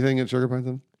anything at Sugar Pine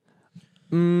 7?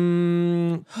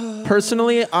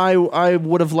 Personally, I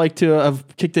would have liked to have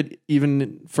kicked it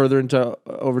even further into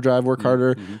overdrive, work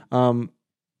harder.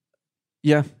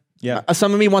 Yeah. Yeah.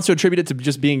 Some of me wants to attribute it to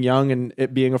just being young and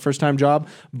it being a first time job,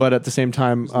 but at the same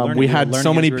time, learning- we had learning so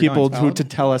as many we were people going. who to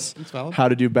tell us valid. how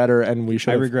to do better, and we should.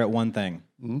 I have. regret one thing.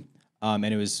 And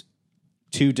it was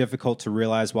too difficult to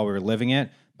realize while we were living it.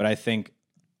 But I think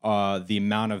the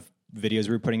amount of videos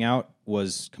we were putting out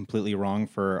was completely wrong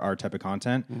for our type of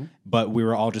content. But we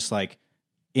were all just like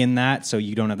in that. So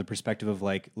you don't have the perspective of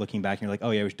like looking back and you're like, oh,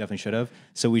 yeah, we definitely should have.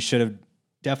 So we should have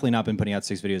definitely not been putting out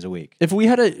 6 videos a week. If we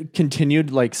had a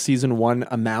continued like season 1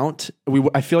 amount,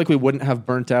 I feel like we wouldn't have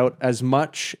burnt out as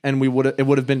much, and it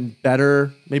would have been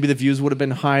better. Maybe the views would have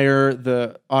been higher,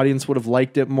 the audience would have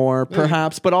liked it more,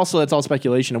 perhaps. But also, that's all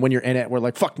speculation. And when you're in it, we're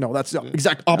like, fuck no, that's the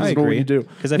exact opposite of what you do.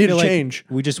 Because I need feel to like change.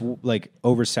 we just like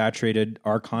oversaturated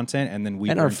our content, and then we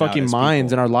And our burnt out fucking as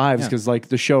minds people. and our lives, Yeah. because like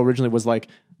the show originally was like,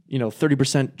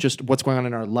 30% just what's going on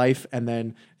in our life, and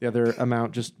then the other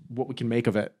amount just what we can make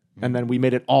of it. And then we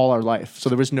made it all our life. So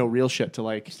there was no real shit to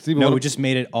like. Steven, No, what- we just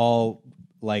made it all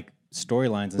like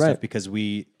storylines and Right. stuff because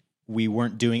we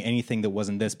weren't doing anything that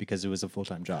wasn't this because it was a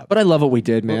full-time job. But I love what we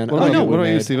did, man. What I about love you? What we about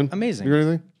you, made. Steven? Amazing. You got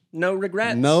anything? No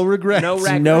regrets. No regrets. No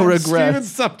regrets. No regrets.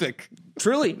 Steven Suptic.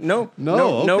 Truly, no.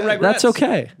 No, No okay. regrets. That's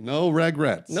okay. No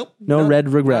regrets. Nope. No red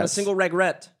regrets. Not a single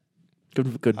regret.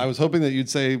 Good. I was hoping that you'd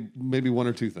say maybe 1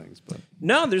 or 2 things, but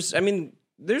No, there's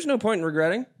no point in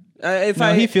regretting. If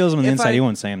No, he feels them on the if inside. I- He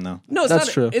won't say them though. No, it's That's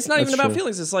not. true. It's not That's even about true.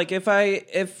 feelings. It's like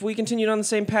if we continued on the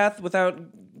same path without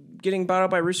getting bought out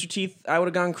by Rooster Teeth, I would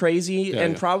have gone crazy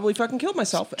and yeah. probably fucking killed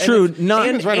myself. True, And if, not-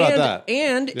 and, Steven's right about and, that.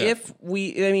 And Yeah. if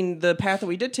the path that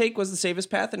we did take was the safest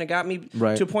path, and it got me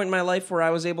Right. to a point in my life where I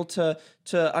was able to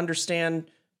understand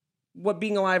what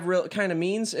being alive real kind of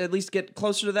means, at least get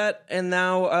closer to that. And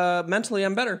now mentally,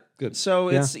 I'm better. Good. So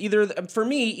it's either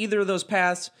of those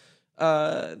paths.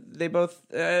 They both.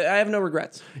 I have no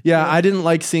regrets. Yeah, I didn't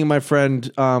like seeing my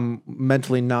friend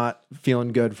mentally not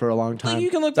feeling good for a long time. You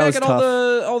can look That back was at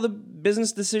tough. all the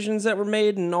business decisions that were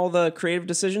made and all the creative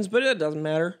decisions, but it doesn't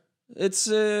matter. It's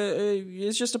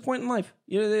just a point in life.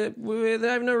 I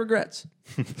have no regrets.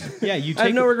 Yeah, you take, I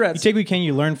have no regrets. You take what you can.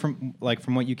 You learn from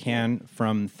what you can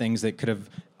from things that could have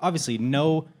obviously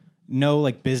no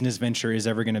like business venture is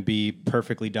ever going to be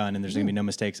perfectly done, and there's going to be no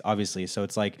mistakes, obviously. So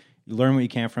it's like you learn what you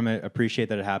can from it, appreciate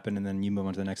that it happened, and then you move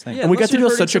on to the next thing. Yeah, And we got unless to you're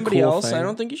do hurting such a somebody cool else, thing. I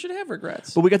don't think you should have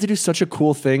regrets. But we got to do such a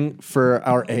cool thing for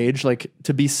our age, like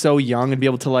to be so young and be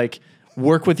able to like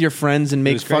work with your friends and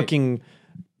make was great. fucking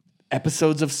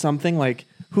episodes of something. Like,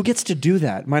 who gets to do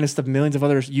that? Minus the millions of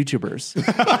other YouTubers.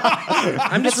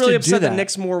 I'm just to really do upset that that?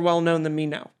 Nick's more well known than me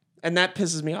now, and that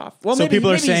pisses me off. Well, So maybe, people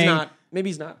are maybe saying- he's not. Maybe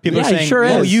he's not. People Yeah, are he saying, sure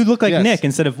 "Well, is. you look like Yes. Nick,"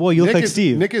 instead of, "Well, you look like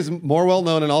Steve." Nick is more well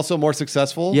known and also more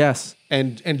successful. Yes.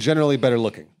 and generally better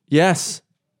looking. Yes.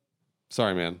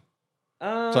 Sorry, man.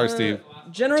 Sorry, Steve.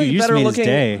 Generally Dude, you just better made his looking.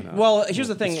 day. Well, here's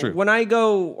the thing: It's true. when I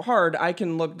go hard, I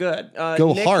can look good.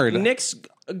 Go hard? Nick's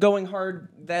going hard.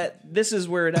 This is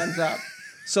where it ends up.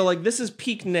 So like this is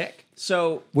peak Nick.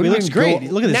 So What He do you looks mean great.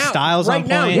 go- Look at his Now, styles right on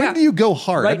now, point. yeah. When do you go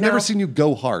hard? Right I've never now- seen you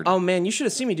go hard. oh man, you should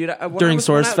have seen me, dude. When During I was,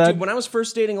 when I- SourceFed? dude, when I was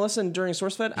first dating Alyssa during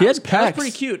SourceFed, He I had was pecs.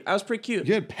 pretty cute. I was pretty cute.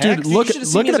 You had pecs? Dude, You look should've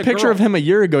seen look me at as a a picture girl. of him a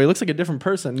year ago. He looks like a different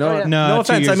person. No, Oh, yeah. no, No, 2 offense.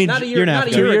 I years. mean, Not a Year year, and a not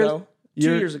half a year ago. ago. 2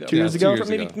 Year- years ago. 2 years Yeah, ago. 2 years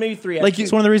Maybe ago. maybe 3. Like, actually.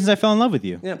 It's one of the reasons I fell in love with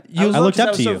you. Yeah. You I looked because up I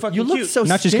was to so you. fucking you looked cute. so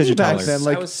Not just 'cause skinny you're back taller. then.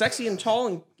 Like, I was sexy and tall,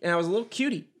 and I was a little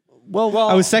cutie. well,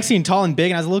 I was sexy and tall and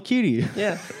big, and I was a little cutie.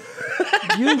 Yeah.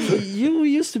 you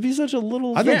used to be such a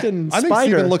little I think fucking Steven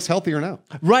spider. looks healthier now.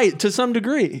 Right, to some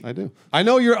degree. I do. I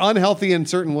know you're unhealthy in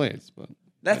certain ways, but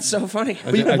That's so funny.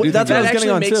 I do think that's what I That was getting actually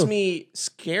on makes too. me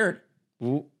scared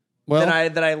well,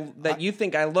 that you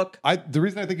think I look. the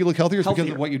reason I think you look healthier is because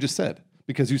Healthier. of what you just said.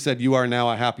 Because you said you are now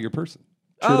a happier person.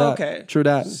 True Oh, that. okay. True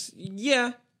that.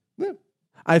 Yeah.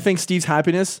 I think Steve's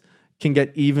happiness can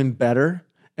get even better,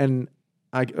 and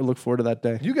I look forward to that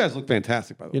day. You guys look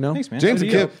fantastic, by the way. You know? Thanks, man. James So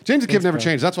and do you. Kip. James and Kip never bro.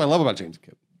 changed. That's what I love about James and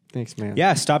Kip. Thanks, man.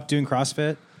 Yeah, stop doing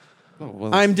CrossFit. Oh,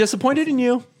 well, I'm disappointed in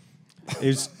you. It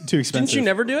was too expensive. Didn't you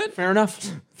never do it? Fair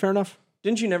enough. Fair enough.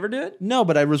 Didn't you never do it? No,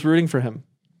 but I was rooting for him.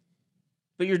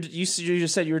 But you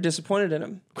just said you were disappointed in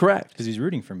him. Correct. Because he's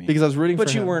rooting for me. Because I was rooting But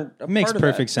for you him. weren't. A Makes part of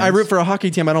perfect that. sense. I root for a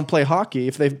hockey team. I don't play hockey.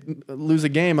 If they lose a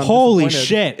game, I'm Holy disappointed.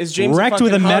 shit! Is James wrecked a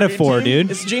with a fucking hockey metaphor, team? dude.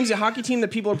 Is James a hockey team that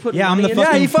people are putting? Yeah, I'm money the in?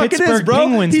 Yeah, he Fucking fucking is, Pittsburgh bro.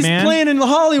 Penguins, He's man. playing in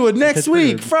Hollywood next Pittsburgh.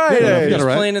 week, Yeah, Friday. yeah, He's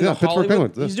right. playing in Yeah, the Pittsburgh Hollywood.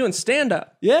 Penguins, yeah. He's doing stand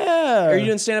up. Yeah. Are you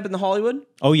doing stand up in the Hollywood?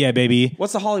 Oh yeah, baby!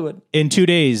 What's the Hollywood? In 2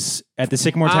 days at the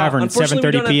Sycamore Tavern, Unfortunately, we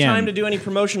 7:30 don't have p.m. time to do any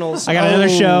promotionals. I got another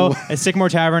show at Sycamore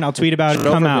Tavern. I'll tweet about it.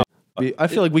 Come out. I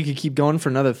feel like we could keep going for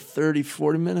another 30,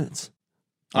 40 minutes.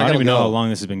 I don't gotta even know go. how long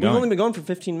this has been We've only going. been going for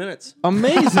 15 minutes.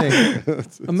 Amazing.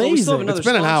 still Amazing. have another It's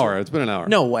been an sponsor. hour. It's been an hour.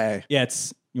 No way. Yeah,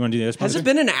 it's. You want to do this? Has it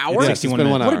been an hour? Yes, it's 61 been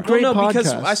 1 minutes. hour. What a great no,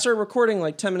 because podcast. I started recording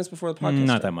like 10 minutes before the podcast.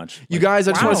 Not that much. You guys,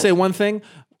 I just want Wow. to say one thing.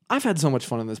 I've had so much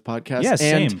fun on this podcast. Yeah,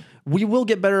 and same. we will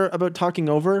get better about talking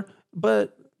over,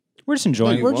 but We're just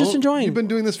enjoying. We're it. just enjoying. You've been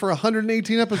doing this for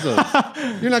 118 episodes.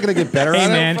 You're not going to get better Hey at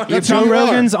man, it. if That's Joe who you are.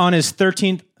 Rogan's on his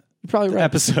 13th you're probably right.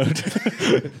 episode.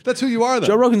 That's who you are, though.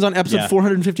 Joe Rogan's on episode Yeah.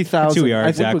 450,000. That's who we are,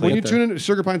 I think we'll exactly. When get you there. tune in to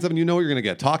Sugar Pine 7, you know what you're going to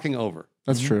get. Talking over.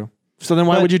 That's true. So then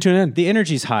why But would you tune in? The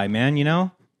energy's high, man. You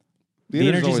know, the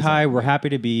energy's always high. We're happy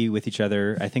to be with each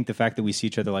other. I think the fact that we see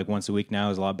each other like once a week now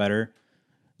is a lot better.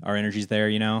 Our energy's there,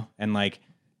 you know, and like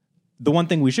the one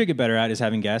thing we should get better at is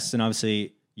having guests. And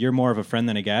obviously, you're more of a friend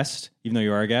than a guest, even though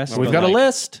you are a guest. We've But, got a like,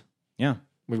 list. Yeah,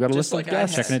 We've got a list like of I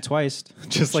guests. had. checking it twice,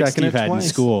 Just like checking Steve it had in twice.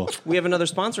 school. We have another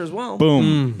sponsor as well.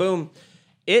 Boom. Boom.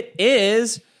 It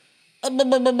is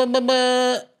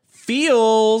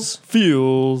Feels.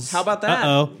 Fuels. How about that?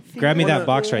 Uh-oh. Grab me that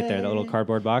box right there, that little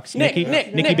cardboard box. Nick, Nikki, Nick,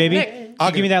 Nikki, Nick, baby. Nick.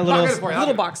 Give me that little...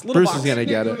 Little box. Little Bruce box. is gonna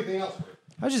get it.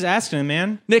 I was just asking him,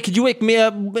 man. Nick, could you wake me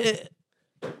up?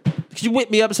 Could you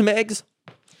whip me up some eggs?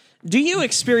 Do you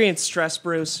experience stress,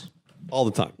 Bruce? All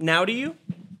the time. Now do you?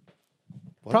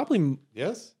 Probably.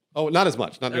 Yes? Oh, not as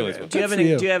much. Not nearly as much. Do you have for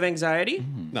you. do you have anxiety?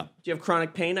 No. Do you have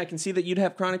chronic pain? I can see that you'd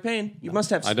have chronic pain. You must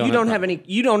have. I don't you have don't have chronic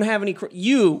any. You don't have any.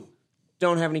 You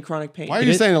don't have any chronic pain. Why are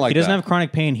you saying it like He doesn't that? have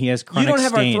chronic pain. He has You chronic don't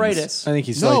have stains. arthritis. I think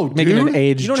he's No, like making dude. an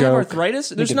age You don't joke. have arthritis.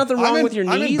 There's nothing wrong with your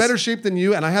knees. I'm in better shape than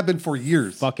you, and I have been for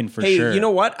years. Fucking for Hey, sure. you know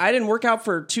what? I didn't work out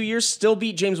for 2 years. Still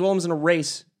beat James Williams in a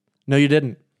race. No, you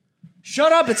didn't.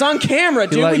 Shut up! It's on camera,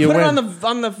 dude. let We you put it win.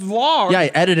 on the vlog. Yeah, I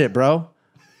edit it, bro.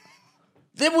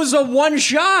 It was a one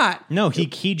shot. No, he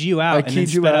keyed you out and then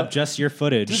keyed you sped out. up just your Do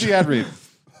footage. the ad read.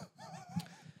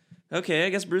 Okay, I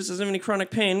guess Bruce doesn't have any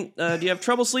chronic pain. Do you have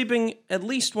trouble sleeping at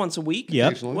least once a week?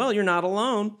 Yep. Occasionally. Well, you're not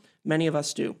alone. Many of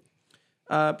us do.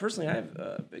 Personally, I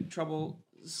have big trouble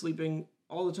sleeping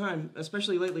all the time,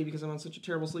 especially lately because I'm on such a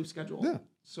terrible sleep schedule. Yeah.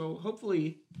 So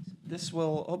hopefully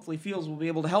Feels will be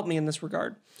able to help me in this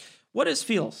regard. What is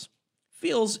Feels?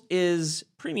 Feels is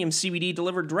premium CBD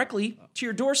delivered directly to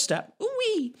your doorstep.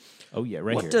 Ooh-wee. Oh, yeah,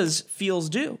 right What here. does Feels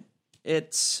do?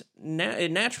 It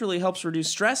naturally helps reduce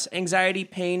stress, anxiety,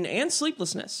 pain, and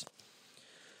sleeplessness.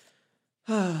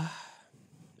 I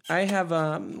have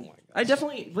I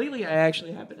definitely lately I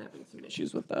actually have been having some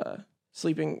issues with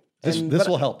sleeping. This but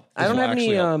will help. I This don't will have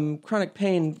any actually help. chronic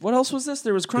pain. What else was this?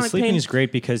 There was The chronic sleeping pain. is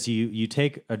great because you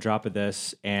take a drop of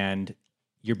this and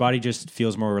your body just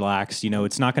feels more relaxed. You know,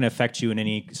 it's not going to affect you in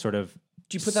any sort of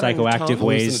Do you put that on your psychoactive tongue?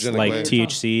 ways Hallucinogenic like way.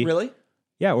 THC. Really?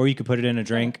 Yeah, or you could put it in a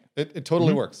drink. It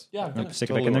totally works. Yeah.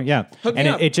 Stick it Totally back in there. works. Yeah. Hook me And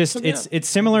up. it just Hook me it's up. it's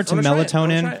similar to I wanna try it. I wanna try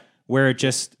melatonin it. where it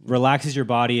just relaxes your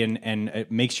body and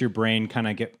it makes your brain kind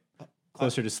of get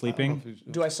closer to sleeping.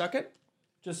 Do I suck it?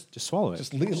 Just swallow it.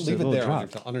 Just leave a it little there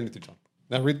drop. underneath your tongue.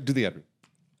 Now do the ad read.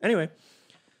 Anyway,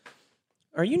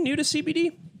 are you new to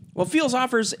CBD? Well, Feels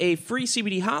offers a free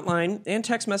CBD hotline and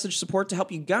text message support to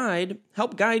help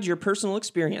guide your personal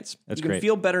experience. That's you can great.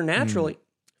 feel better naturally.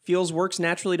 Feels works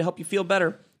naturally to help you feel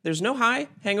better. There's no high,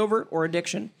 hangover, or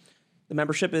addiction. The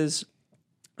membership is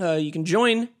you can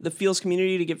join the Feels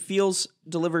community to get Feels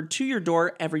delivered to your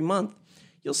door every month.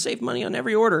 You'll save money on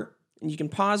every order, and you can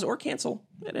pause or cancel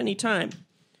at any time.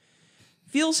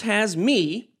 Feels has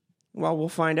me. Well, we'll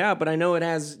find out, but I know it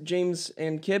has James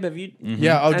and Kib. Have you?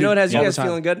 Yeah, I know it has you all the guys time.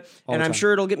 feeling good, and the I'm time.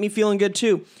 sure it'll get me feeling good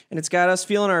too. And it's got us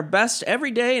feeling our best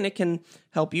every day, and it can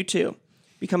help you too.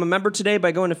 Become a member today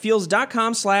by going to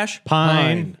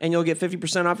feels.com/pine, and you'll get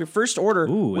 50% off your first order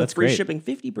Ooh, with that's free great. shipping.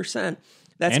 50%.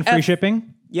 That's And free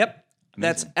shipping? Yep.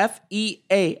 That's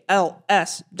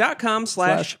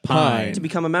FEALS.com/pine /pine. to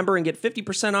become a member and get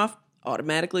 50% off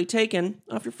automatically taken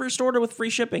off your first order with free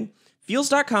shipping.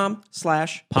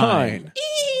 Feels.com/pine.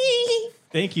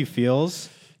 Thank you, Feels.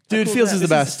 Dude, cool Feels is is the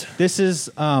that? best. This is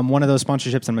one of those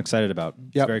sponsorships I'm excited about.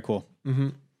 It's Yep. very cool.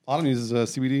 Autumn uses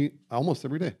CBD almost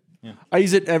every day. I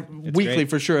use it weekly great.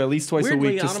 for sure, at least twice a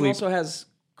Weirdly, week to Autumn sleep. also has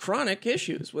chronic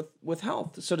issues with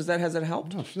health. So has that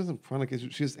helped? No, she doesn't have chronic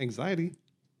issues. She has anxiety.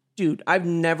 Dude, I've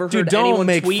never heard Dude, don't anyone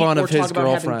make tweet fun or of his talk about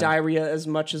having girlfriend. diarrhea as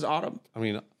much as Autumn. I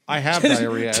mean, I have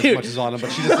diarrhea as Dude. much as Autumn,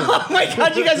 but she doesn't. Oh my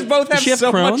god, you guys both have she have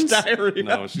so Crohn's? much diarrhea.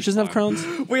 No, She doesn't have fine.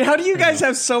 Crohn's? Wait, how do you guys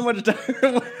have so much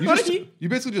diarrhea? You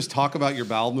basically just talk about your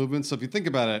bowel movements. So if you think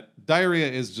about it, diarrhea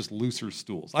is just looser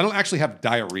stools. I don't actually have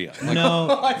diarrhea. Like,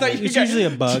 No, I thought you it's guys- usually a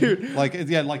bug. like I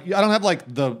don't have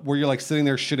like the where you're like sitting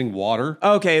there shitting water.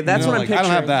 Okay, that's You know, what I'm like, picturing. I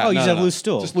don't have that. Oh, you No, just no, have no. loose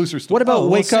stool. Just looser stool. What about Oh,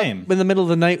 well, wake same. up in the middle of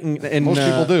the night and most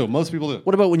people do? Most people do.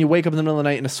 What about when you wake up in the middle of the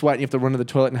night in a sweat and you have to run to the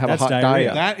toilet and have That's a hot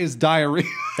diarrhea. diet? That is diarrhea.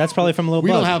 That's probably from a little We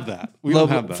bug. don't have that. We Little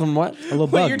don't have bit- that. From what? A little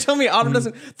Wait, bug. you're telling me Autumn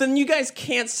doesn't? Then you guys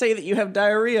can't say that you have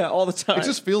diarrhea all the time. It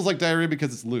just feels like diarrhea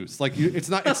because it's loose. Like it's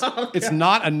not. It's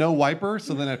not a no wiper.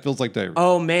 So then it feels like diarrhea.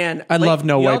 Oh man, I love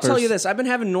no I'll tell wipers. you this: I've been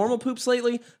having normal poops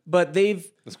lately, but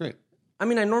That's great. I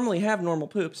mean, I normally have normal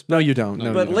poops, No, you don't.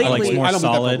 No, but you don't. lately, I like more I don't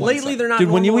believe that for solid. one lately second. they're not. Dude,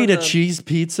 when you normal eat a in the- cheese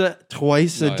pizza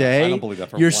twice No, a yeah, I day, don't believe that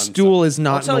for your one stool is I'll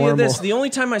not tell normal. you this: the only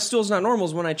time my stool's not normal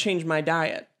is when I change my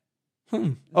diet.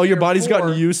 Oh, your body's gotten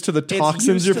Therefore, used to the toxins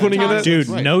used you're to the putting in it? toxins.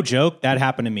 Dude, Right. no joke. That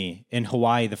happened to me in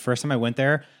Hawaii. The first time I went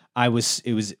there, I was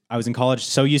in college,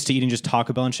 so used to eating just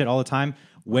Taco Bell and shit all the time.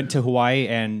 Went to Hawaii,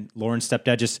 and Lauren's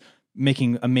stepdad just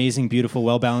making amazing, beautiful,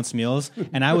 well balanced meals,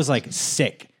 and I was like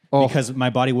sick because my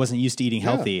body wasn't used to eating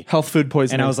healthy. Health food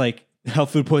poisoning. And I was like,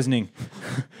 health food poisoning.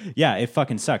 Yeah, it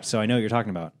fucking sucked. So I know what you're talking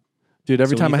about. dude,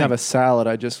 every So what do time you I have think? a salad,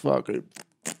 I just fucking.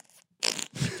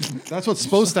 That's what's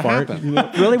supposed to happen.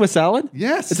 Really? With salad?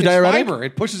 Yes, It's a diuretic? fiber.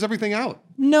 It pushes everything out.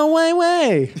 No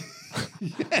way.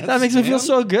 That makes me feel man.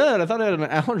 so good. I thought I had an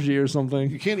allergy or something.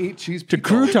 You can't eat cheese To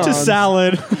pickle. croutons. To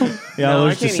salad. Yeah, No, I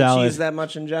allergic to can't eat salad. cheese that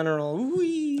much in general.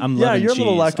 Ooh-wee. I'm Yeah, loving you're a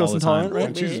little cheese lactose all the intolerant, time. right?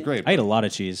 And cheese is great. I eat a lot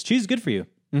of cheese. Cheese is good for you.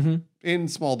 In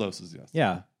small doses, yes.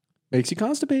 Yeah, Makes you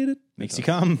constipated. makes you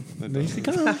come. Makes you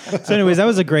come. So, anyways, that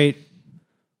was a great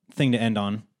thing to end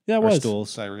on. Yeah, it Our was.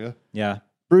 stools. Diarrhea. Yeah.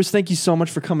 Bruce, thank you so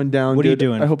much for coming down. What are you dude.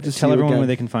 doing? I hope to see tell you everyone again. where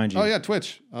they can find you. Oh yeah,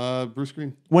 Twitch. Bruce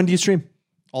Greene. When do you stream?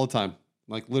 All the time.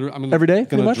 Like literally, I'm Every day,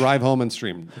 pretty gonna much? drive home and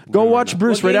stream. Go Literally watch now.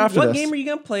 Bruce right after what this. game are you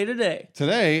going to play today?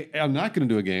 Today, I'm not going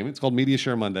to do a game. It's called Media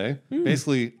Share Monday.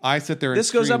 Basically, I sit there and This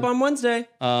goes stream. up on Wednesday.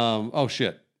 Oh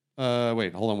shit.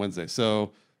 Wait, hold on. Wednesday.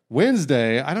 So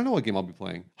Wednesday, I don't know what game I'll be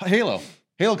playing. Halo.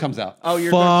 Halo comes out. Oh,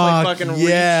 you're going to play fucking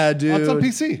yeah, Reach? dude. Oh, it's on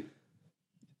PC.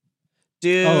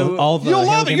 Dude. Oh, all the You'll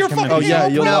Halo love it. games You're coming out. fucking Oh, yeah,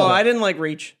 Halo you'll pro. No, love it. I didn't like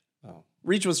Reach. Oh.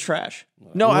 Reach was trash.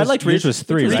 No, I liked Reach. Reach was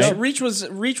 3, right? Reach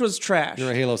was trash.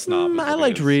 You're a Halo snob. is I what it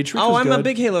liked is. Reach. Reach Oh, was I'm a good.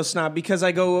 big Halo snob because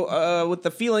I go with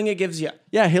the feeling it gives you.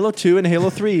 Yeah, Halo 2 and Halo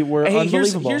 3 were Hey,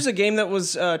 unbelievable. here's a game that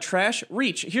was trash.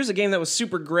 Reach. Here's a game that was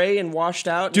super gray and washed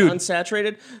out Dude. and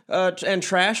unsaturated and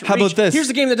trash. How Reach. about this? Here's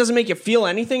a game that doesn't make you feel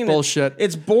anything. And Bullshit.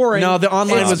 It's boring. No, the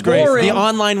online It's was great. boring. The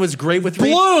online was great with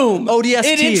Reach. Bloom. ODST.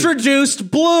 It introduced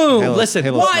Bloom. Halo- Listen,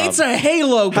 Halo Why? snob. It's a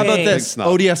Halo game. How about Big this? snob.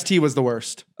 ODST was the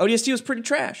worst. ODST was pretty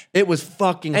trash. It was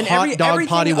fucking And hot dog everything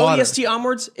potty water. ODST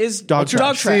onwards is Dog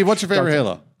trash. trash. See, what's your favorite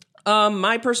Halo?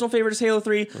 My personal favorite is Halo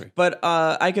 3, but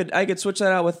I could switch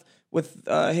that out with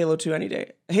Halo 2 any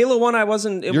day. Halo 1, I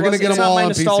wasn't. You're going to get it's them not all my on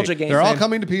nostalgia PC. game. They're all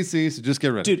coming to PC, so just get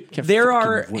ready. Dude, there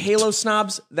are Halo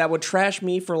snobs that would trash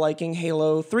me for liking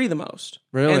Halo 3 the most.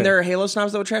 Really? And there are Halo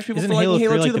snobs that would trash people Isn't for Halo liking 3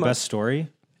 Halo 2 like the the most. best story?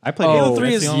 I played Oh, Halo 3.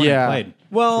 that's That's the only yeah. one I played.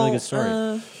 Well, really good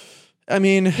story. I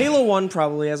mean, Halo 1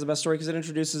 probably has the best story because it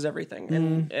introduces everything.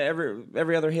 And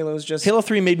every other Halo is just... Halo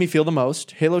 3 made me feel the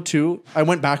most. Halo 2, I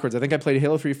went backwards. I think I played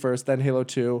Halo 3 first, then Halo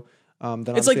 2. Then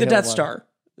It's like the Halo Death 1. Star.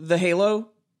 The Halo...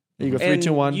 You go 3, and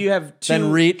 2, 1. You have two,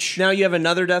 Then Reach. Now you have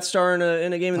another Death Star in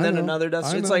a game, and I then know. another Death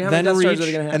Star. I It's know. like how Then many Death Stars Reach, are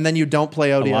they going to have? and then you don't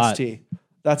play lot. ODST.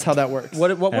 That's how that works. What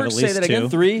Have works? at Say least that again.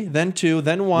 3, then 2,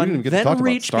 then 1, even get to talk then about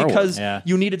Reach Star Wars. because Yeah.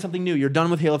 you needed something new. You're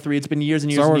done with Halo 3. It's been years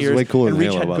and years Star and Wars is years. way cooler and than Reach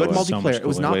Halo, had by good the way. So multiplayer. much It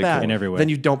was cooler. not Way bad. cooler. In every way. Then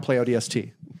you don't play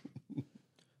ODST.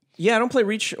 Yeah, I don't play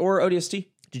Reach or ODST.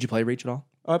 Did you play Reach at all?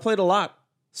 Oh, I played a lot.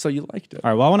 So you liked it.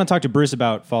 All right, well, I want to talk to Bruce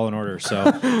about Fallen Order. So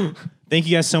thank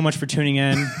you guys so much for tuning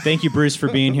in. Thank you, Bruce, for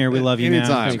being here. We love you, man.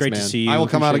 Anytime. It's great man. to see you. I will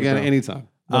come out Appreciate again it,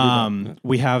 bro. anytime.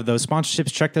 We have those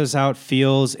sponsorships. Check those out.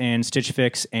 Feels and Stitch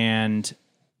Fix and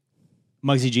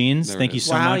Muggsy Jeans. There Thank it you is.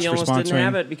 so Wow, much you for almost sponsoring. didn't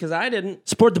have it because I didn't.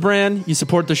 Support the brand. You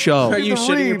support the show. Are you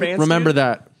shitting your pants? Remember dude?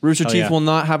 that. Rooster Teeth yeah. will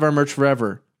not have our merch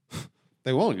forever.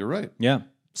 They won't. You're right. Yeah.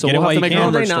 So Get it we'll while have to you make our can.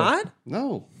 own Will merch they store. not?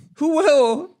 No. Who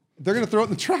will? They're going to throw it in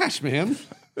the trash, man.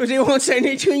 They won't say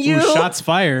anything to you. Ooh, shots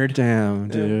fired. Damn,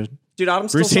 dude. Dude, Autumn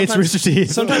still Bruce hates sometimes, Rooster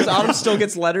Teeth. sometimes Autumn still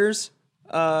gets letters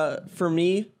for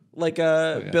me, like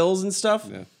bills and stuff.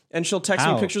 Yeah. And she'll text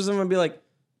How? me pictures of them and be like,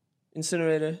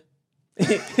 incinerator.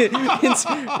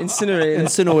 Incinerator.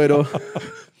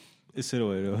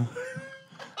 Insinuator.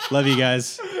 Love you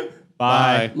guys.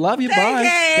 Bye. Bye. Love you. Bye. you.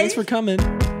 Thanks for coming.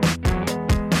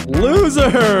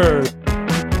 Loser.